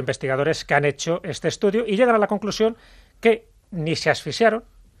los 4 investigadores que han hecho este estudio, y llegan a la conclusión que ni se asfixiaron,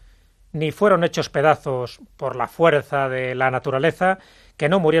 ni fueron hechos pedazos por la fuerza de la naturaleza, que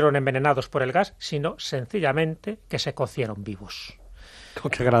no murieron envenenados por el gas, sino sencillamente que se cocieron vivos. Oh,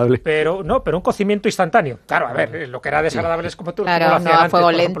 qué agradable. Pero un cocimiento instantáneo. Claro, a ver, lo que era desagradable es como tú. Claro, cómo lo hacían no, a antes, fuego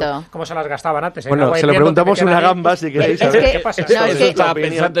por ejemplo, lento. cómo se las gastaban antes. Bueno, se lo preguntamos a una gamba, si queréis Es saber. que- ¿Qué pasa? no, es Eso que- estaba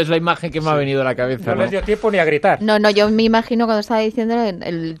pensando, es la imagen que me ha venido a la cabeza. No ¿no? les dio tiempo ni a gritar. No, yo me imagino cuando estaba diciendo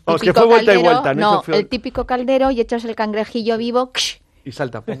el típico Es que fue vuelta y caldero, vuelta, ¿no? el típico caldero, y echas el cangrejillo vivo. Y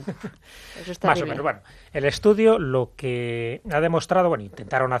salta. Pum. Eso está Más o menos. Bueno, el estudio lo que ha demostrado, bueno,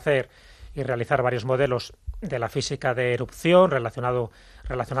 intentaron hacer y realizar varios modelos de la física de erupción, relacionando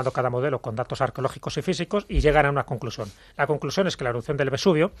cada modelo con datos arqueológicos y físicos, y llegan a una conclusión. La conclusión es que la erupción del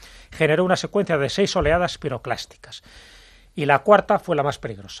Vesubio generó una secuencia de 6 oleadas piroclásticas, y la cuarta fue la más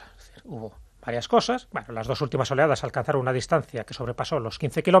peligrosa. Es decir, hubo varias cosas. Bueno, las 2 últimas oleadas alcanzaron una distancia que sobrepasó los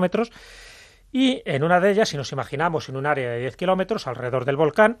 15 kilómetros, y en una de ellas, si nos imaginamos en un área de 10 kilómetros alrededor del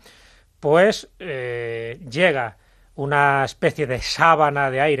volcán, pues llega una especie de sábana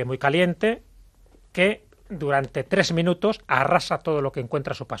de aire muy caliente que durante 3 minutos arrasa todo lo que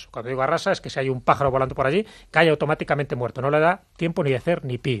encuentra a su paso. Cuando digo arrasa, es que si hay un pájaro volando por allí, cae automáticamente muerto. No le da tiempo ni de hacer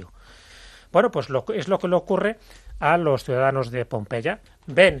ni pío. Bueno, pues es lo que le ocurre a los ciudadanos de Pompeya.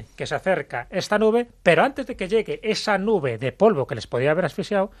 Ven que se acerca esta nube, pero antes de que llegue esa nube de polvo que les podía haber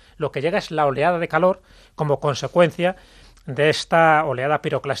asfixiado, lo que llega es la oleada de calor como consecuencia de esta oleada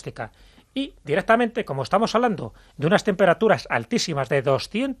piroclástica. Y directamente, como estamos hablando de unas temperaturas altísimas de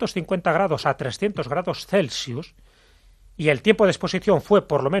 250 grados a 300 grados Celsius, y el tiempo de exposición fue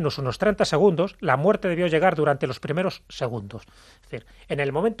por lo menos unos 30 segundos, la muerte debió llegar durante los primeros segundos. Es decir, en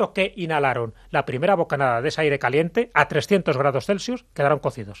el momento que inhalaron la primera bocanada de ese aire caliente, a 300 grados Celsius, quedaron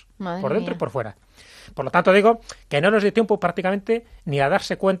cocidos, Madre por dentro mía. y por fuera. Por lo tanto, digo que no les dio tiempo prácticamente ni a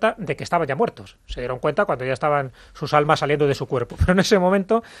darse cuenta de que estaban ya muertos. Se dieron cuenta cuando ya estaban sus almas saliendo de su cuerpo. Pero en ese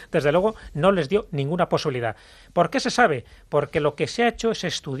momento, desde luego, no les dio ninguna posibilidad. ¿Por qué se sabe? Porque lo que se ha hecho es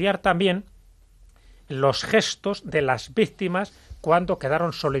estudiar también los gestos de las víctimas cuando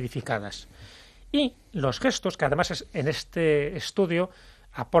quedaron solidificadas. Y los gestos, que además en este estudio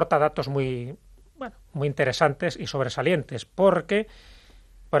aporta datos muy muy interesantes y sobresalientes, porque,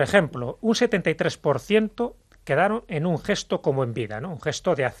 por ejemplo, un 73% quedaron en un gesto como en vida, ¿no? Un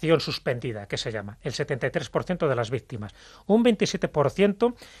gesto de acción suspendida, que se llama, el 73% de las víctimas. Un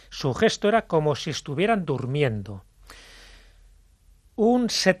 27% su gesto era como si estuvieran durmiendo. Un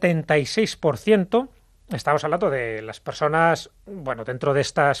 76%, estamos hablando de las personas, dentro de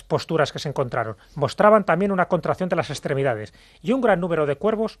estas posturas que se encontraron, mostraban también una contracción de las extremidades, y un gran número de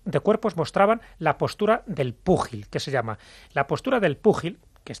cuerpos mostraban la postura del púgil, que se llama. La postura del púgil,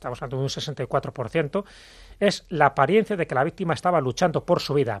 que estamos hablando de un 64%, es la apariencia de que la víctima estaba luchando por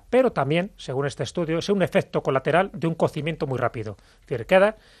su vida, pero también, según este estudio, es un efecto colateral de un cocimiento muy rápido. Es decir,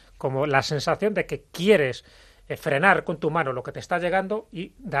 queda como la sensación de que quieres frenar con tu mano lo que te está llegando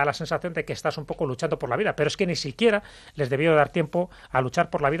y da la sensación de que estás un poco luchando por la vida, pero es que ni siquiera les debió dar tiempo a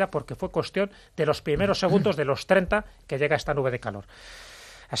luchar por la vida, porque fue cuestión de los primeros segundos de los 30 que llega esta nube de calor.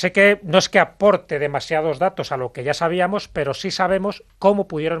 Así que no es que aporte demasiados datos a lo que ya sabíamos, pero sí sabemos cómo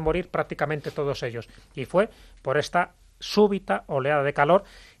pudieron morir prácticamente todos ellos. Y fue por esta súbita oleada de calor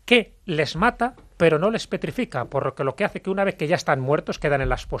que les mata, pero no les petrifica, por lo que hace que una vez que ya están muertos, quedan en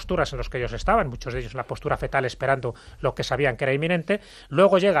las posturas en las que ellos estaban, muchos de ellos en la postura fetal esperando lo que sabían que era inminente.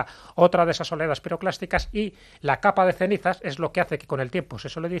 Luego llega otra de esas oleadas piroclásticas y la capa de cenizas es lo que hace que con el tiempo se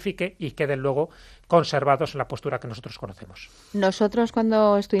solidifique y queden luego conservados en la postura que nosotros conocemos. Nosotros,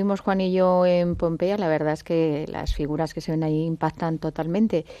 cuando estuvimos Juan y yo en Pompeya, la verdad es que las figuras que se ven ahí impactan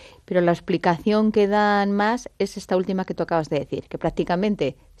totalmente, pero la explicación que dan más es esta última que tú acabas de decir, que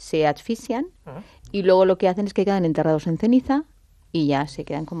prácticamente se asfixian y luego lo que hacen es que quedan enterrados en ceniza y ya se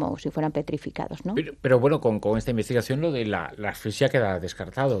quedan como si fueran petrificados, ¿no? Pero bueno, con esta investigación lo de la asfixia queda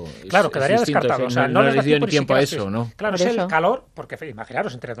descartado. Claro, quedaría descartado. O sea, no les dio ni tiempo a eso, ¿no? Claro, es el calor, porque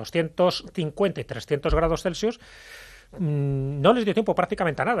imaginaros, entre 250 y 300 grados Celsius, no les dio tiempo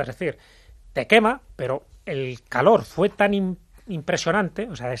prácticamente a nada. Es decir, te quema, pero el calor fue tan impresionante,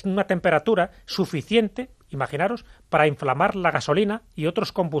 o sea, es una temperatura suficiente, imaginaros, para inflamar la gasolina y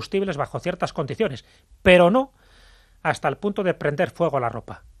otros combustibles bajo ciertas condiciones, pero no hasta el punto de prender fuego a la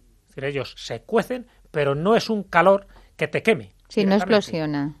ropa. Es decir, ellos se cuecen, pero no es un calor que te queme. Sí, no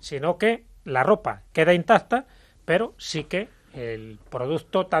explosiona. Sino que la ropa queda intacta, pero sí que el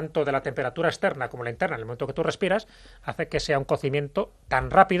producto tanto de la temperatura externa como la interna, en el momento que tú respiras, hace que sea un cocimiento tan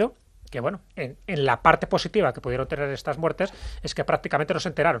rápido que, en la parte positiva que pudieron tener estas muertes es que prácticamente no se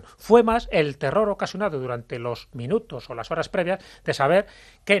enteraron. Fue más el terror ocasionado durante los minutos o las horas previas de saber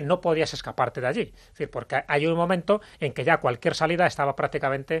que no podías escaparte de allí. Es decir, porque hay un momento en que ya cualquier salida estaba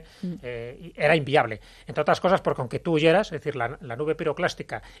prácticamente, era inviable. Entre otras cosas porque aunque tú huyeras, es decir, la nube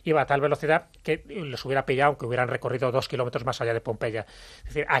piroclástica iba a tal velocidad que les hubiera pillado aunque hubieran recorrido 2 kilómetros más allá de Pompeya.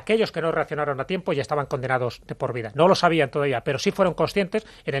 Es decir, aquellos que no reaccionaron a tiempo ya estaban condenados de por vida. No lo sabían todavía, pero sí fueron conscientes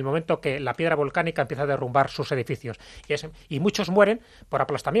en el momento que la piedra volcánica empieza a derrumbar sus edificios. Y muchos mueren por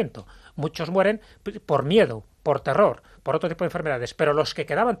aplastamiento, muchos mueren por miedo, por terror, por otro tipo de enfermedades, pero los que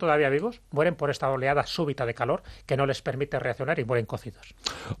quedaban todavía vivos mueren por esta oleada súbita de calor que no les permite reaccionar y mueren cocidos.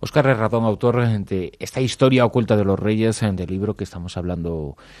 Óscar Herradón, autor de esta historia oculta de los reyes, del libro que estamos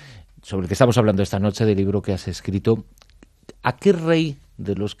hablando, sobre el que estamos hablando esta noche, del libro que has escrito. ¿A qué rey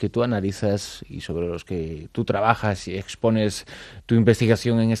de los que tú analizas y sobre los que tú trabajas y expones tu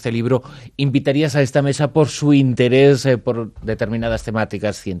investigación en este libro invitarías a esta mesa por su interés por determinadas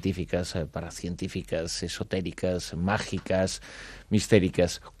temáticas científicas, paracientíficas, esotéricas, mágicas,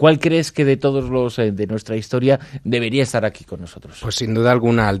 mistéricas? ¿Cuál crees que de todos los de nuestra historia debería estar aquí con nosotros? Pues sin duda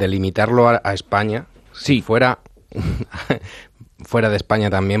alguna, al delimitarlo a España, si fuera de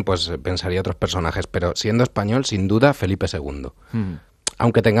España también, pues pensaría otros personajes, pero siendo español, sin duda, Felipe II.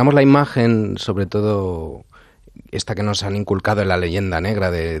 Aunque tengamos la imagen, sobre todo esta que nos han inculcado en la leyenda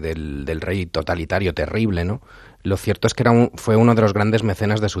negra del rey totalitario terrible, ¿no? Lo cierto es que fue uno de los grandes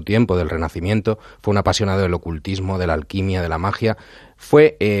mecenas de su tiempo, del Renacimiento, fue un apasionado del ocultismo, de la alquimia, de la magia,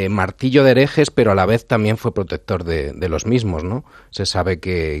 fue martillo de herejes, pero a la vez también fue protector de los mismos, ¿no? Se sabe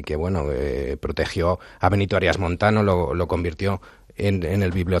que protegió a Benito Arias Montano, lo convirtió en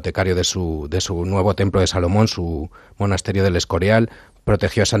el bibliotecario de su nuevo templo de Salomón, su monasterio del Escorial,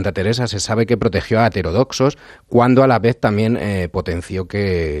 protegió a Santa Teresa, se sabe que protegió a heterodoxos, cuando a la vez también potenció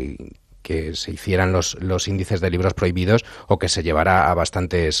que se hicieran los índices de libros prohibidos o que se llevara a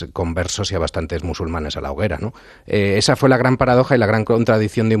bastantes conversos y a bastantes musulmanes a la hoguera, ¿no? Esa fue la gran paradoja y la gran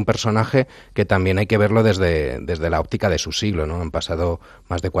contradicción de un personaje que también hay que verlo desde la óptica de su siglo, ¿no? Han pasado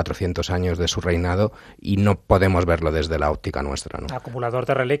más de 400 años de su reinado y no podemos verlo desde la óptica nuestra, ¿no? Acumulador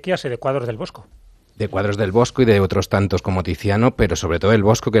de reliquias y de cuadros del Bosco. de cuadros del Bosco y de otros tantos como Tiziano, pero sobre todo el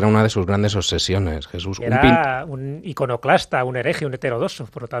Bosco, que era una de sus grandes obsesiones. Jesús, era un iconoclasta, un hereje, un heterodoxo.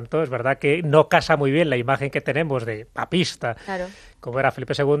 Por lo tanto, es verdad que no casa muy bien la imagen que tenemos de papista, Claro. como era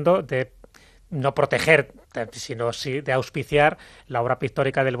Felipe II, de no proteger, sino sí de auspiciar la obra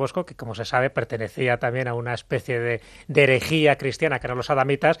pictórica del Bosco, que como se sabe pertenecía también a una especie de herejía cristiana, que eran los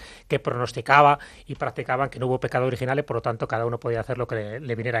adamitas, que pronosticaba y practicaban que no hubo pecado original y por lo tanto cada uno podía hacer lo que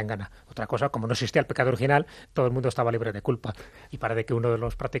le viniera en gana. Otra cosa, como no existía el pecado original, todo el mundo estaba libre de culpa. Y parece que uno de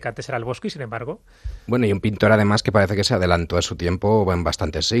los practicantes era el Bosco y sin embargo... Bueno, y un pintor además que parece que se adelantó a su tiempo en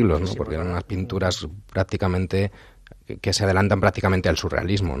bastantes siglos, ¿no? Sí, Porque bueno, eran unas pinturas prácticamente que se adelantan prácticamente al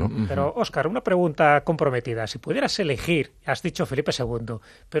surrealismo, ¿no? Pero, Óscar, una pregunta comprometida. Si pudieras elegir, has dicho Felipe II,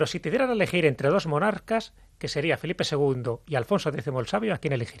 pero si te dieran a elegir entre dos monarcas, que sería Felipe II y Alfonso X el Sabio, ¿a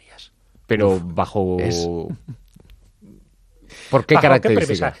quién elegirías? Pero bajo... ¿Por qué ¿Bajo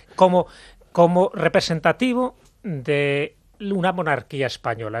característica? premisa? Como representativo de una monarquía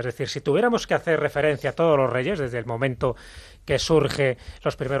española. Es decir, si tuviéramos que hacer referencia a todos los reyes, desde el momento que surge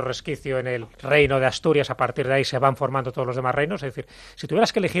los primeros resquicios en el reino de Asturias, a partir de ahí se van formando todos los demás reinos, es decir, si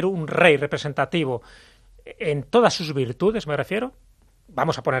tuvieras que elegir un rey representativo en todas sus virtudes, me refiero,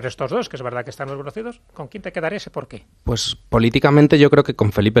 vamos a poner estos dos, que es verdad que están muy conocidos, ¿con quién te quedarías y por qué? Pues políticamente yo creo que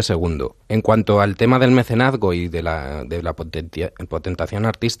con Felipe II. En cuanto al tema del mecenazgo y de la potenciación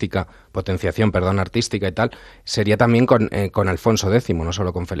artística y tal, sería también con Alfonso X, no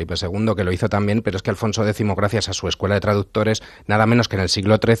solo con Felipe II, que lo hizo también, pero es que Alfonso X, gracias a su escuela de traductores, nada menos que en el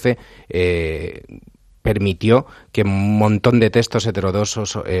siglo XIII, permitió que un montón de textos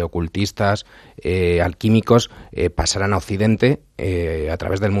heterodoxos, ocultistas, alquímicos, pasaran a Occidente a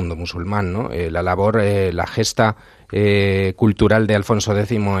través del mundo musulmán, ¿no? La labor, la gesta cultural de Alfonso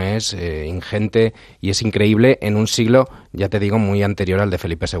X es ingente y es increíble en un siglo, ya te digo, muy anterior al de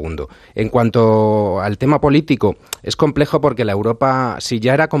Felipe II. En cuanto al tema político, es complejo porque la Europa, si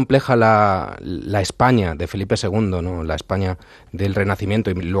ya era compleja la España de Felipe II, ¿no? La España del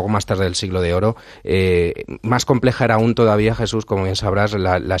Renacimiento y luego más tarde del Siglo de Oro, más compleja era aún todavía, Jesús, como bien sabrás,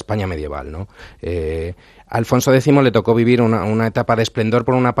 la España medieval, ¿no? A Alfonso X le tocó vivir una etapa de esplendor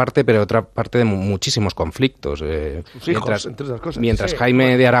por una parte, pero otra parte de muchísimos conflictos. Sus hijos, entre otras cosas. Mientras Sí,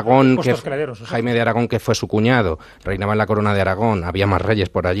 Jaime de Aragón, que fue su cuñado, reinaba en la corona de Aragón, había más reyes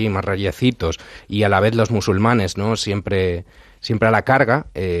por allí, más reyecitos, y a la vez los musulmanes, ¿no? Siempre a la carga.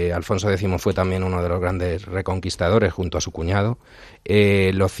 Alfonso X fue también uno de los grandes reconquistadores junto a su cuñado.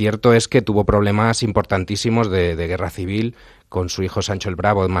 Lo cierto es que tuvo problemas importantísimos de guerra civil con su hijo Sancho el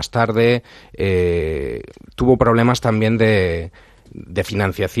Bravo más tarde. Tuvo problemas también de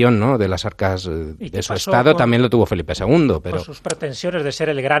financiación, ¿no? De las arcas de su estado, también lo tuvo Felipe II. Pero con sus pretensiones de ser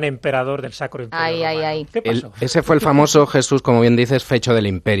el gran emperador del Sacro Imperio Romano. ¿Qué pasó? Ese fue el famoso Jesús, como bien dices, fecho del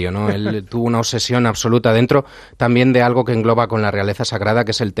imperio, ¿no? Él tuvo una obsesión absoluta dentro también de algo que engloba con la realeza sagrada,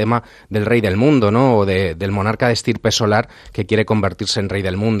 que es el tema del rey del mundo, ¿no? O del monarca de estirpe solar que quiere convertirse en rey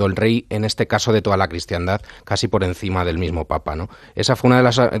del mundo, el rey, en este caso, de toda la cristiandad, casi por encima del mismo papa, ¿no? Esa fue una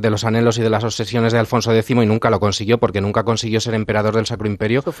de los anhelos y de las obsesiones de Alfonso X y nunca lo consiguió, porque nunca consiguió ser emperador del Sacro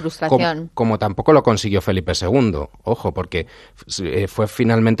Imperio, Su frustración. como tampoco lo consiguió Felipe II. Ojo, porque fue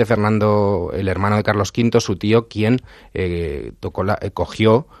finalmente Fernando, el hermano de Carlos V, su tío, quien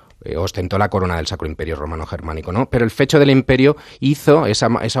ostentó la corona del Sacro Imperio Romano Germánico, ¿no? Pero el fecho del imperio hizo esa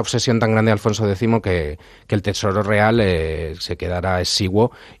obsesión tan grande de Alfonso X que el tesoro real se quedara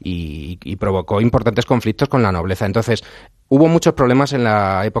exiguo y provocó importantes conflictos con la nobleza. Entonces, hubo muchos problemas en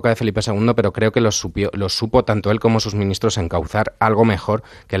la época de Felipe II, pero creo que los supo tanto él como sus ministros encauzar algo mejor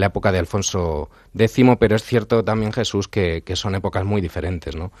que en la época de Alfonso X, pero es cierto también, Jesús, que son épocas muy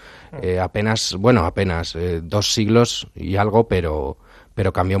diferentes, ¿no? Apenas 2 siglos y algo, pero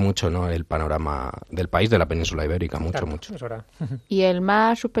cambió mucho, ¿no? El panorama del país, de la península ibérica, mucho. ¿Y el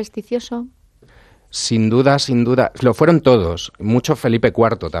más supersticioso? Sin duda, lo fueron todos, mucho Felipe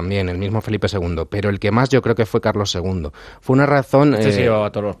IV también, el mismo Felipe II, pero el que más yo creo que fue Carlos II. Fue una razón... se llevaba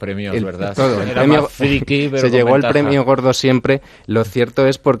todos los premios, ¿verdad? Todo, Era más friki, pero se llevó ventaja. El premio gordo siempre. Lo cierto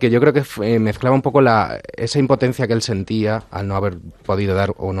es porque yo creo que mezclaba un poco esa impotencia que él sentía al no haber podido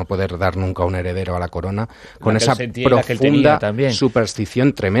dar o no poder dar nunca un heredero a la corona, con esa profunda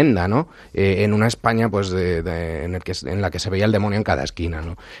superstición tremenda, ¿no? En una España pues en la que se veía el demonio en cada esquina,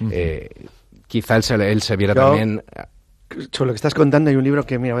 ¿no? Quizá él se viera también... Sobre lo que estás contando hay un libro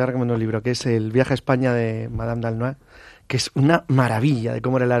que, mira, voy a recomendar un libro, que es El viaje a España de Madame d'Aulnoy, que es una maravilla de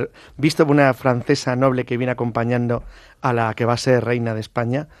cómo era visto por una francesa noble que viene acompañando a la que va a ser reina de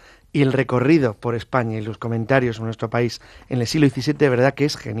España, y el recorrido por España y los comentarios sobre nuestro país en el siglo XVII, de verdad que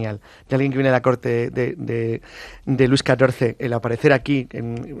es genial. De alguien que viene de la corte de Luis XIV, el aparecer aquí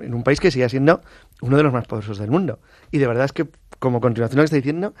en un país que sigue siendo uno de los más poderosos del mundo. Y de verdad es que, como continuación de lo que está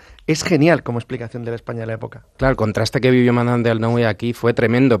diciendo, es genial como explicación de la España de la época. Claro, el contraste que vivió Madame de Aulnoy aquí fue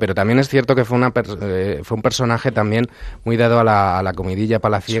tremendo, pero también es cierto que fue un personaje también muy dado a la comidilla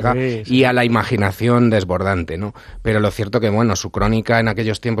palaciega y a la imaginación desbordante, ¿no? Pero lo cierto que, bueno, su crónica en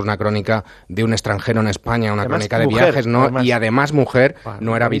aquellos tiempos, una crónica de un extranjero en España, una crónica de viajes, ¿no? Y además mujer,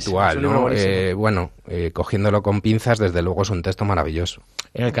 no era habitual, ¿no? Cogiéndolo con pinzas, desde luego es un texto maravilloso.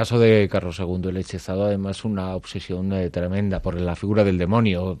 En el caso de Carlos II el Hechizado, además, una obsesión tremenda por la figura del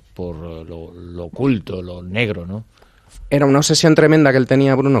demonio, por lo oculto, lo negro, ¿no? Era una obsesión tremenda que él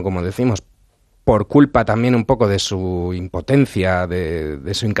tenía, Bruno, como decimos, por culpa también un poco de su impotencia,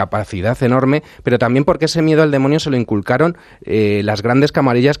 de su incapacidad enorme, pero también porque ese miedo al demonio se lo inculcaron las grandes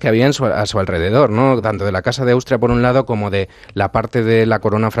camarillas que había a su alrededor, ¿no? Tanto de la Casa de Austria por un lado como de la parte de la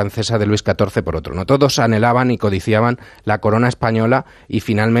corona francesa de Luis XIV por otro, ¿no? Todos anhelaban y codiciaban la corona española y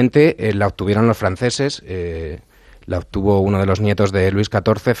finalmente la obtuvieron los franceses. La obtuvo uno de los nietos de Luis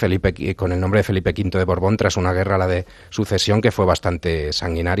XIV, Felipe, con el nombre de Felipe V de Borbón, tras una guerra, la de sucesión, que fue bastante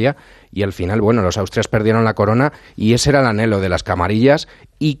sanguinaria. Y al final, bueno, los Austrias perdieron la corona y ese era el anhelo de las camarillas.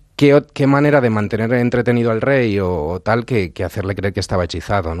 Y qué manera de mantener entretenido al rey o tal que hacerle creer que estaba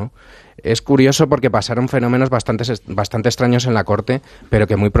hechizado, ¿no? Es curioso porque pasaron fenómenos bastante extraños en la corte, pero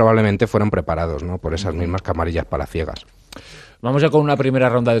que muy probablemente fueron preparados, ¿no? Por esas mismas camarillas palaciegas. Vamos ya con una primera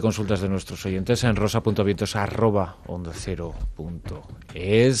ronda de consultas de nuestros oyentes en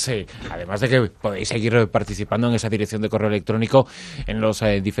rosa.vientos@ondacero.es. Además de que podéis seguir participando en esa dirección de correo electrónico en los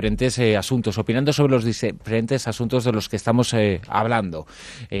diferentes asuntos, opinando sobre los diferentes asuntos de los que estamos hablando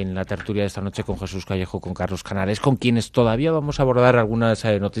en la tertulia de esta noche con Jesús Callejo, con Carlos Canales, con quienes todavía vamos a abordar algunas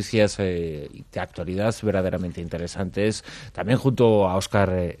noticias de actualidad verdaderamente interesantes, también junto a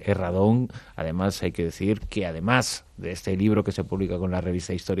Óscar Herradón. Además, hay que decir que además de este libro que se publica con la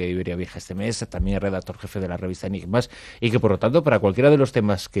revista Historia de Iberia Vieja este mes, también es redactor jefe de la revista Enigmas, y que por lo tanto para cualquiera de los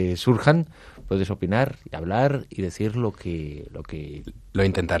temas que surjan puedes opinar y hablar y decir lo que lo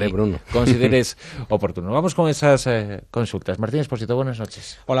intentaré, Bruno, consideres oportuno. Vamos con esas consultas. Martín Espósito, buenas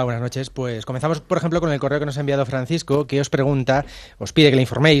noches. Hola, buenas noches. Pues comenzamos, por ejemplo, con el correo que nos ha enviado Francisco, que os pide que le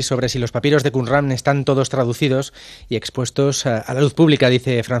informéis sobre si los papiros de Qumran están todos traducidos y expuestos a la luz pública,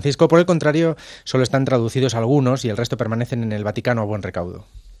 dice Francisco. Por el contrario, solo están traducidos algunos y el resto permanecen en el Vaticano a buen recaudo.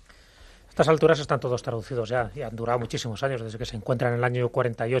 A estas alturas están todos traducidos ya y han durado muchísimos años, desde que se encuentran en el año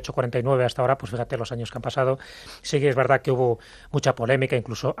 48, 49 hasta ahora, pues fíjate los años que han pasado. Sí que es verdad que hubo mucha polémica,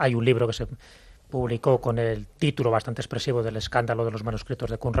 incluso hay un libro que se publicó con el título bastante expresivo del escándalo de los manuscritos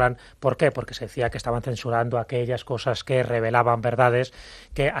de Qumran. ¿Por qué? Porque se decía que estaban censurando aquellas cosas que revelaban verdades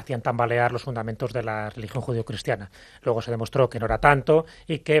que hacían tambalear los fundamentos de la religión judio-cristiana. Luego se demostró que no era tanto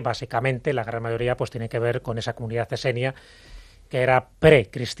y que básicamente la gran mayoría pues tiene que ver con esa comunidad esenia que era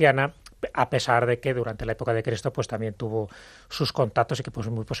precristiana, a pesar de que durante la época de Cristo pues también tuvo sus contactos y que pues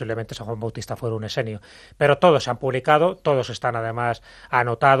muy posiblemente San Juan Bautista fuera un esenio. Pero todos se han publicado, todos están además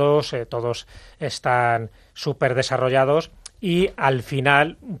anotados, todos están súper desarrollados y al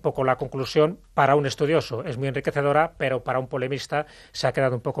final, un poco la conclusión, para un estudioso es muy enriquecedora, pero para un polemista se ha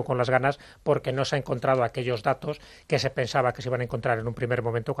quedado un poco con las ganas porque no se ha encontrado aquellos datos que se pensaba que se iban a encontrar en un primer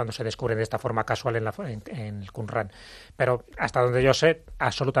momento cuando se descubren de esta forma casual en el Qumran. Pero hasta donde yo sé,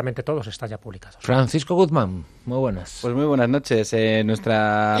 absolutamente todos están ya publicados. Francisco Guzmán, muy buenas. Pues muy buenas noches.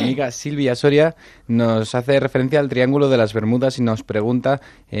 Nuestra amiga Silvia Soria nos hace referencia al Triángulo de las Bermudas y nos pregunta,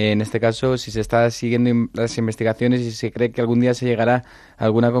 en este caso, si se está siguiendo las investigaciones y si se cree que algún día se llegará a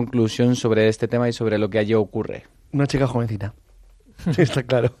alguna conclusión sobre este tema y sobre lo que allí ocurre. Una chica jovencita, está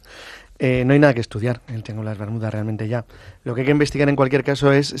claro. No hay nada que estudiar en el Triángulo de las Bermudas realmente ya. Lo que hay que investigar en cualquier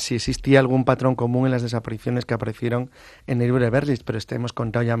caso es si existía algún patrón común en las desapariciones que aparecieron en el libro de Berlitz, pero hemos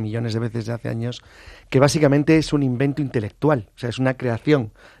contado ya millones de veces de hace años que básicamente es un invento intelectual, o sea, es una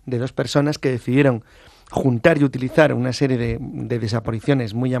creación de dos personas que decidieron juntar y utilizar una serie de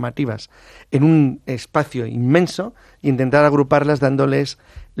desapariciones muy llamativas en un espacio inmenso e intentar agruparlas dándoles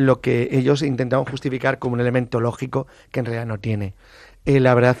lo que ellos intentaban justificar como un elemento lógico que en realidad no tiene.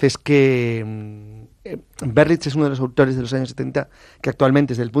 La verdad es que Berlitz es uno de los autores de los años 70 que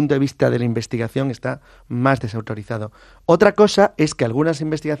actualmente desde el punto de vista de la investigación está más desautorizado. Otra cosa es que algunas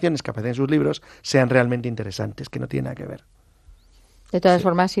investigaciones que aparecen en sus libros sean realmente interesantes, que no tienen nada que ver. De todas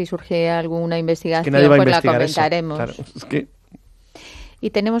formas, si surge alguna investigación, pues la comentaremos. Claro, es que...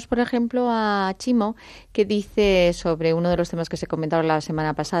 Y tenemos, por ejemplo, a Chimo, que dice sobre uno de los temas que se comentaron la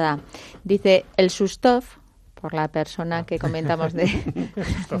semana pasada. Dice, el Sustov, por la persona que comentamos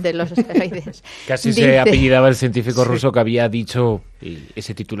de los asteroides. Casi se apellidaba el científico ruso que había dicho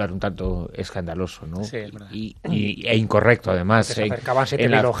ese titular un tanto escandaloso, ¿no? Sí, es verdad. E incorrecto, además. Que se acercaban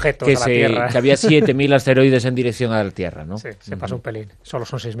 7.000 objetos que a la Tierra. Que había 7.000 asteroides en dirección a la Tierra, ¿no? Sí, se pasó un pelín. Solo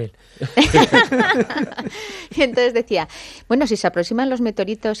son 6.000. Y entonces decía, bueno, si se aproximan los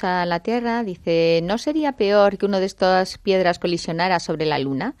meteoritos a la Tierra, dice, ¿no sería peor que uno de estas piedras colisionara sobre la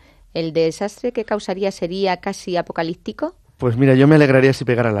Luna? ¿El desastre que causaría sería casi apocalíptico? Pues mira, yo me alegraría si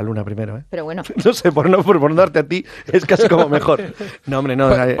pegara la Luna primero, ¿eh? Pero bueno. No sé, por no darte a ti, es casi como mejor. No, hombre, no.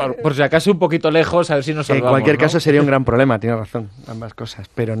 Por si acaso un poquito lejos, a ver si nos salvamos. En cualquier ¿no? caso sería un gran problema, tienes razón, ambas cosas,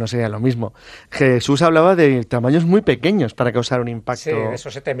 pero no sería lo mismo. Jesús hablaba de tamaños muy pequeños para causar un impacto. Sí, de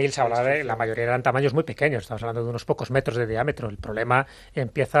esos 7.000 se hablaba la mayoría eran tamaños muy pequeños, estamos hablando de unos pocos metros de diámetro. El problema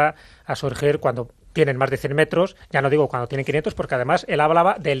empieza a surgir cuando tienen más de 100 metros, ya no digo cuando tienen 500, porque además él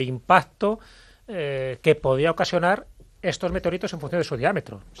hablaba del impacto que podía ocasionar estos meteoritos en función de su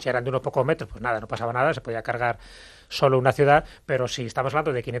diámetro. Si eran de unos pocos metros, pues nada, no pasaba nada, se podía cargar solo una ciudad, pero si estamos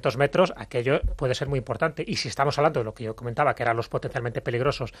hablando de 500 metros, aquello puede ser muy importante. Y si estamos hablando de lo que yo comentaba, que eran los potencialmente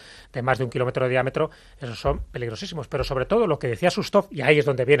peligrosos de más de 1 kilómetro de diámetro, esos son peligrosísimos. Pero sobre todo lo que decía Sustov, y ahí es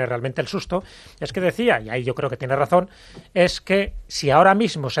donde viene realmente el susto, es que decía, y ahí yo creo que tiene razón, es que si ahora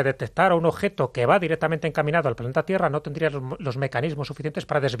mismo se detectara un objeto que va directamente encaminado al planeta Tierra, no tendría los mecanismos suficientes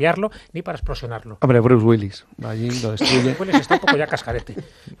para desviarlo ni para explosionarlo. Hombre, Bruce Willis, allí lo destruye. Bruce Willis está un poco ya cascarete.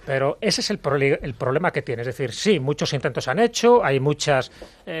 Pero ese es el problema que tiene. Es decir, sí, muchos intentos se han hecho, hay muchas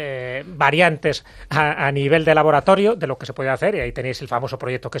variantes a nivel de laboratorio de lo que se puede hacer, y ahí tenéis el famoso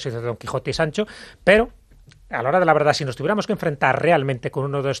proyecto que se hizo de Don Quijote y Sancho, pero a la hora de la verdad, si nos tuviéramos que enfrentar realmente con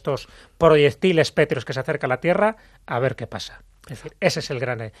uno de estos proyectiles pétreos que se acerca a la Tierra, a ver qué pasa. Es decir, ese es el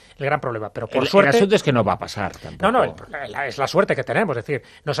gran problema. Pero por suerte, el asunto es que no va a pasar tampoco. No, es la suerte que tenemos. Es decir,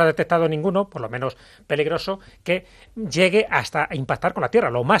 no se ha detectado ninguno, por lo menos peligroso, que llegue hasta impactar con la Tierra.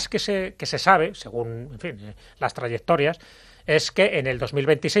 Lo más que se sabe, según las trayectorias, es que en el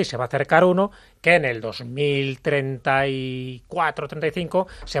 2026 se va a acercar uno, que en el 2034-35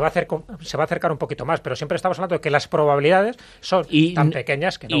 se va a acercar un poquito más, pero siempre estamos hablando de que las probabilidades son tan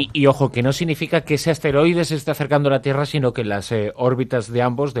pequeñas que no. Y ojo, que no significa que ese asteroide se esté acercando a la Tierra, sino que las órbitas de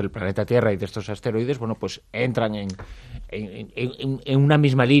ambos, del planeta Tierra y de estos asteroides, bueno, pues entran en una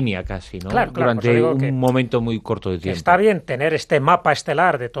misma línea casi, ¿no? Claro, durante un momento muy corto de tiempo. Está bien tener este mapa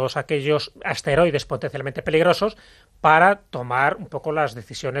estelar de todos aquellos asteroides potencialmente peligrosos para tomar un poco las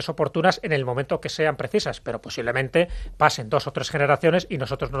decisiones oportunas en el momento que sean precisas, pero posiblemente pasen 2 o 3 generaciones y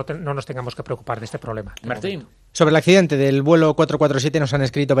nosotros no nos tengamos que preocupar de este problema. Martín. Sobre el accidente del vuelo 447 nos han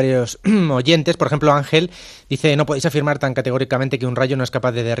escrito varios oyentes. Por ejemplo, Ángel dice: no podéis afirmar tan categóricamente que un rayo no es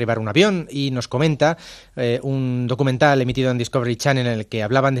capaz de derribar un avión, y nos comenta un documental emitido en Discovery Channel en el que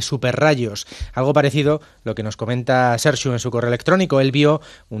hablaban de superrayos. Algo parecido lo que nos comenta Sergio en su correo electrónico. Él vio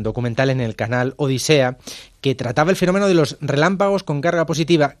un documental en el canal Odisea que trataba el fenómeno de los relámpagos con carga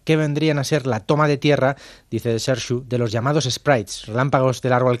positiva, que vendrían a ser la toma de tierra, dice Sergio, de los llamados sprites, relámpagos de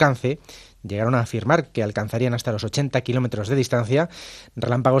largo alcance. Llegaron a afirmar que alcanzarían hasta los 80 kilómetros de distancia,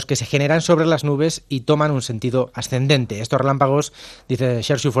 relámpagos que se generan sobre las nubes y toman un sentido ascendente. Estos relámpagos, dice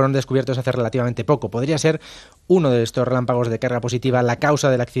Shersu, fueron descubiertos hace relativamente poco. ¿Podría ser uno de estos relámpagos de carga positiva la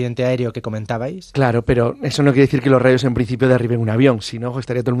causa del accidente aéreo que comentabais? Claro, pero eso no quiere decir que los rayos en principio derriben un avión, si no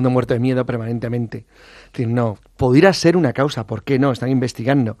estaría todo el mundo muerto de miedo permanentemente. Es decir, no, podría ser una causa, ¿por qué no? Están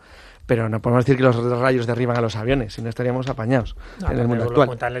investigando. Pero no podemos decir que los rayos derriban a los aviones, si no estaríamos apañados en el mundo actual.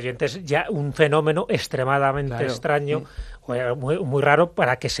 Lo cuentan leyentes, ya un fenómeno extremadamente extraño, muy raro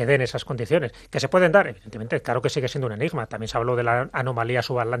para que se den esas condiciones. Que se pueden dar, evidentemente, claro que sigue siendo un enigma. También se habló de la anomalía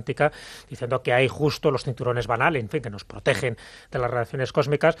subatlántica, diciendo que hay justo los cinturones Van Allen, en fin, que nos protegen de las radiaciones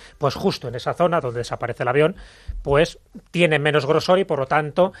cósmicas, pues justo en esa zona donde desaparece el avión, pues tiene menos grosor y por lo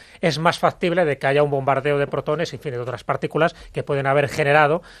tanto es más factible de que haya un bombardeo de protones y, en fin, de otras partículas que pueden haber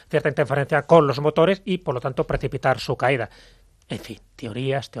generado cierta interferencia con los motores y por lo tanto precipitar su caída. En fin,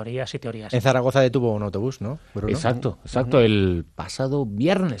 teorías y teorías. En Zaragoza detuvo un autobús, ¿no, Bruno? Exacto. El pasado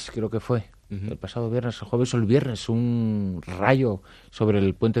viernes creo que fue. El pasado viernes, el jueves o el viernes, un rayo sobre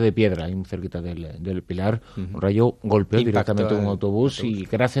el puente de piedra, ahí muy cerquita del Pilar, un rayo golpeó directamente un autobús y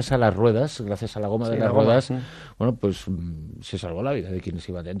gracias a las ruedas, gracias a la goma de las ruedas, bueno, pues se salvó la vida de quienes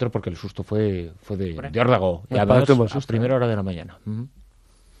iban dentro, porque el susto fue de órdago, y además a primera hora de la mañana.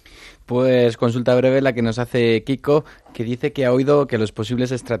 Pues consulta breve la que nos hace Kiko, que dice que ha oído que los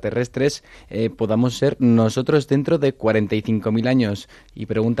posibles extraterrestres podamos ser nosotros dentro de 45.000 años, y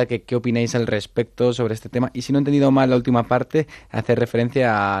pregunta que qué opináis al respecto sobre este tema, y si no he entendido mal la última parte, hace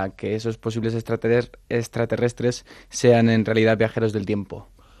referencia a que esos posibles extraterrestres sean en realidad viajeros del tiempo.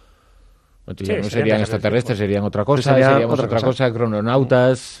 Ya no Sí, serían extraterrestres, serían otra cosa, seríamos otra cosa,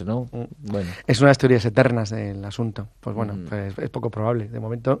 crononautas, ¿no? Bueno. Es una de las teorías eternas del asunto. Pues bueno, pues es poco probable. De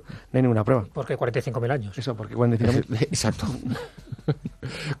momento no hay ninguna prueba. Porque 45.000 años. Eso, porque 45.000. Exacto.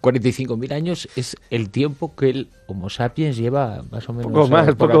 45.000 años es el tiempo que el Homo sapiens lleva más o menos. Poco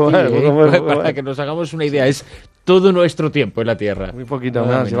más, Para que nos hagamos una idea, es todo nuestro tiempo en la Tierra. Muy poquito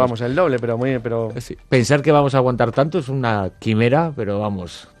más, llevamos el doble, pero... Sí. Pensar que vamos a aguantar tanto es una quimera, pero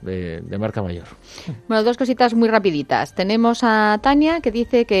vamos, de marca mayor. Bueno, dos cositas muy rapiditas. Tenemos a Tania, que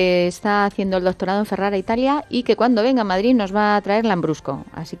dice que está haciendo el doctorado en Ferrara, Italia, y que cuando venga a Madrid nos va a traer lambrusco.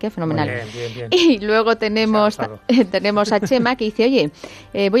 Así que fenomenal. Bien. Y luego tenemos a Chema, que dice, oye,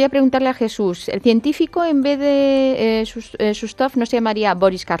 voy a preguntarle a Jesús, ¿el científico en vez de Shustov no se llamaría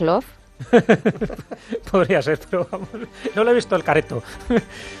Boris Karloff? Podría ser, pero vamos, no le he visto el careto.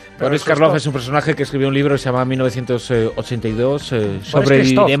 Boris Karloff es un personaje que escribió un libro que se llama 1982,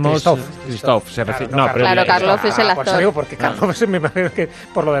 Sobreviviremos. Christoph se refiere. No, claro, Karloff es el actor. Por eso digo, porque Karloff me imagino que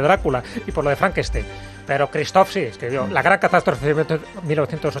por lo de Drácula y por lo de Frankenstein. Pero Christoph sí escribió La gran catástrofe de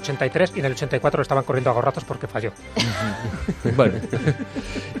 1983 y en el 84 estaban corriendo a gorrazos porque falló. Bueno,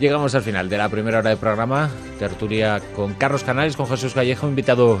 llegamos al final de la primera hora de programa. Tertulia con Carlos Canales, con Jesús Callejo,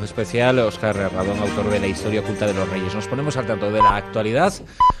 invitado especial, Óscar Radón, autor de La historia oculta de los reyes. Nos ponemos al tanto de la actualidad,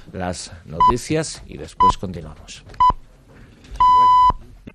 las noticias y después continuamos.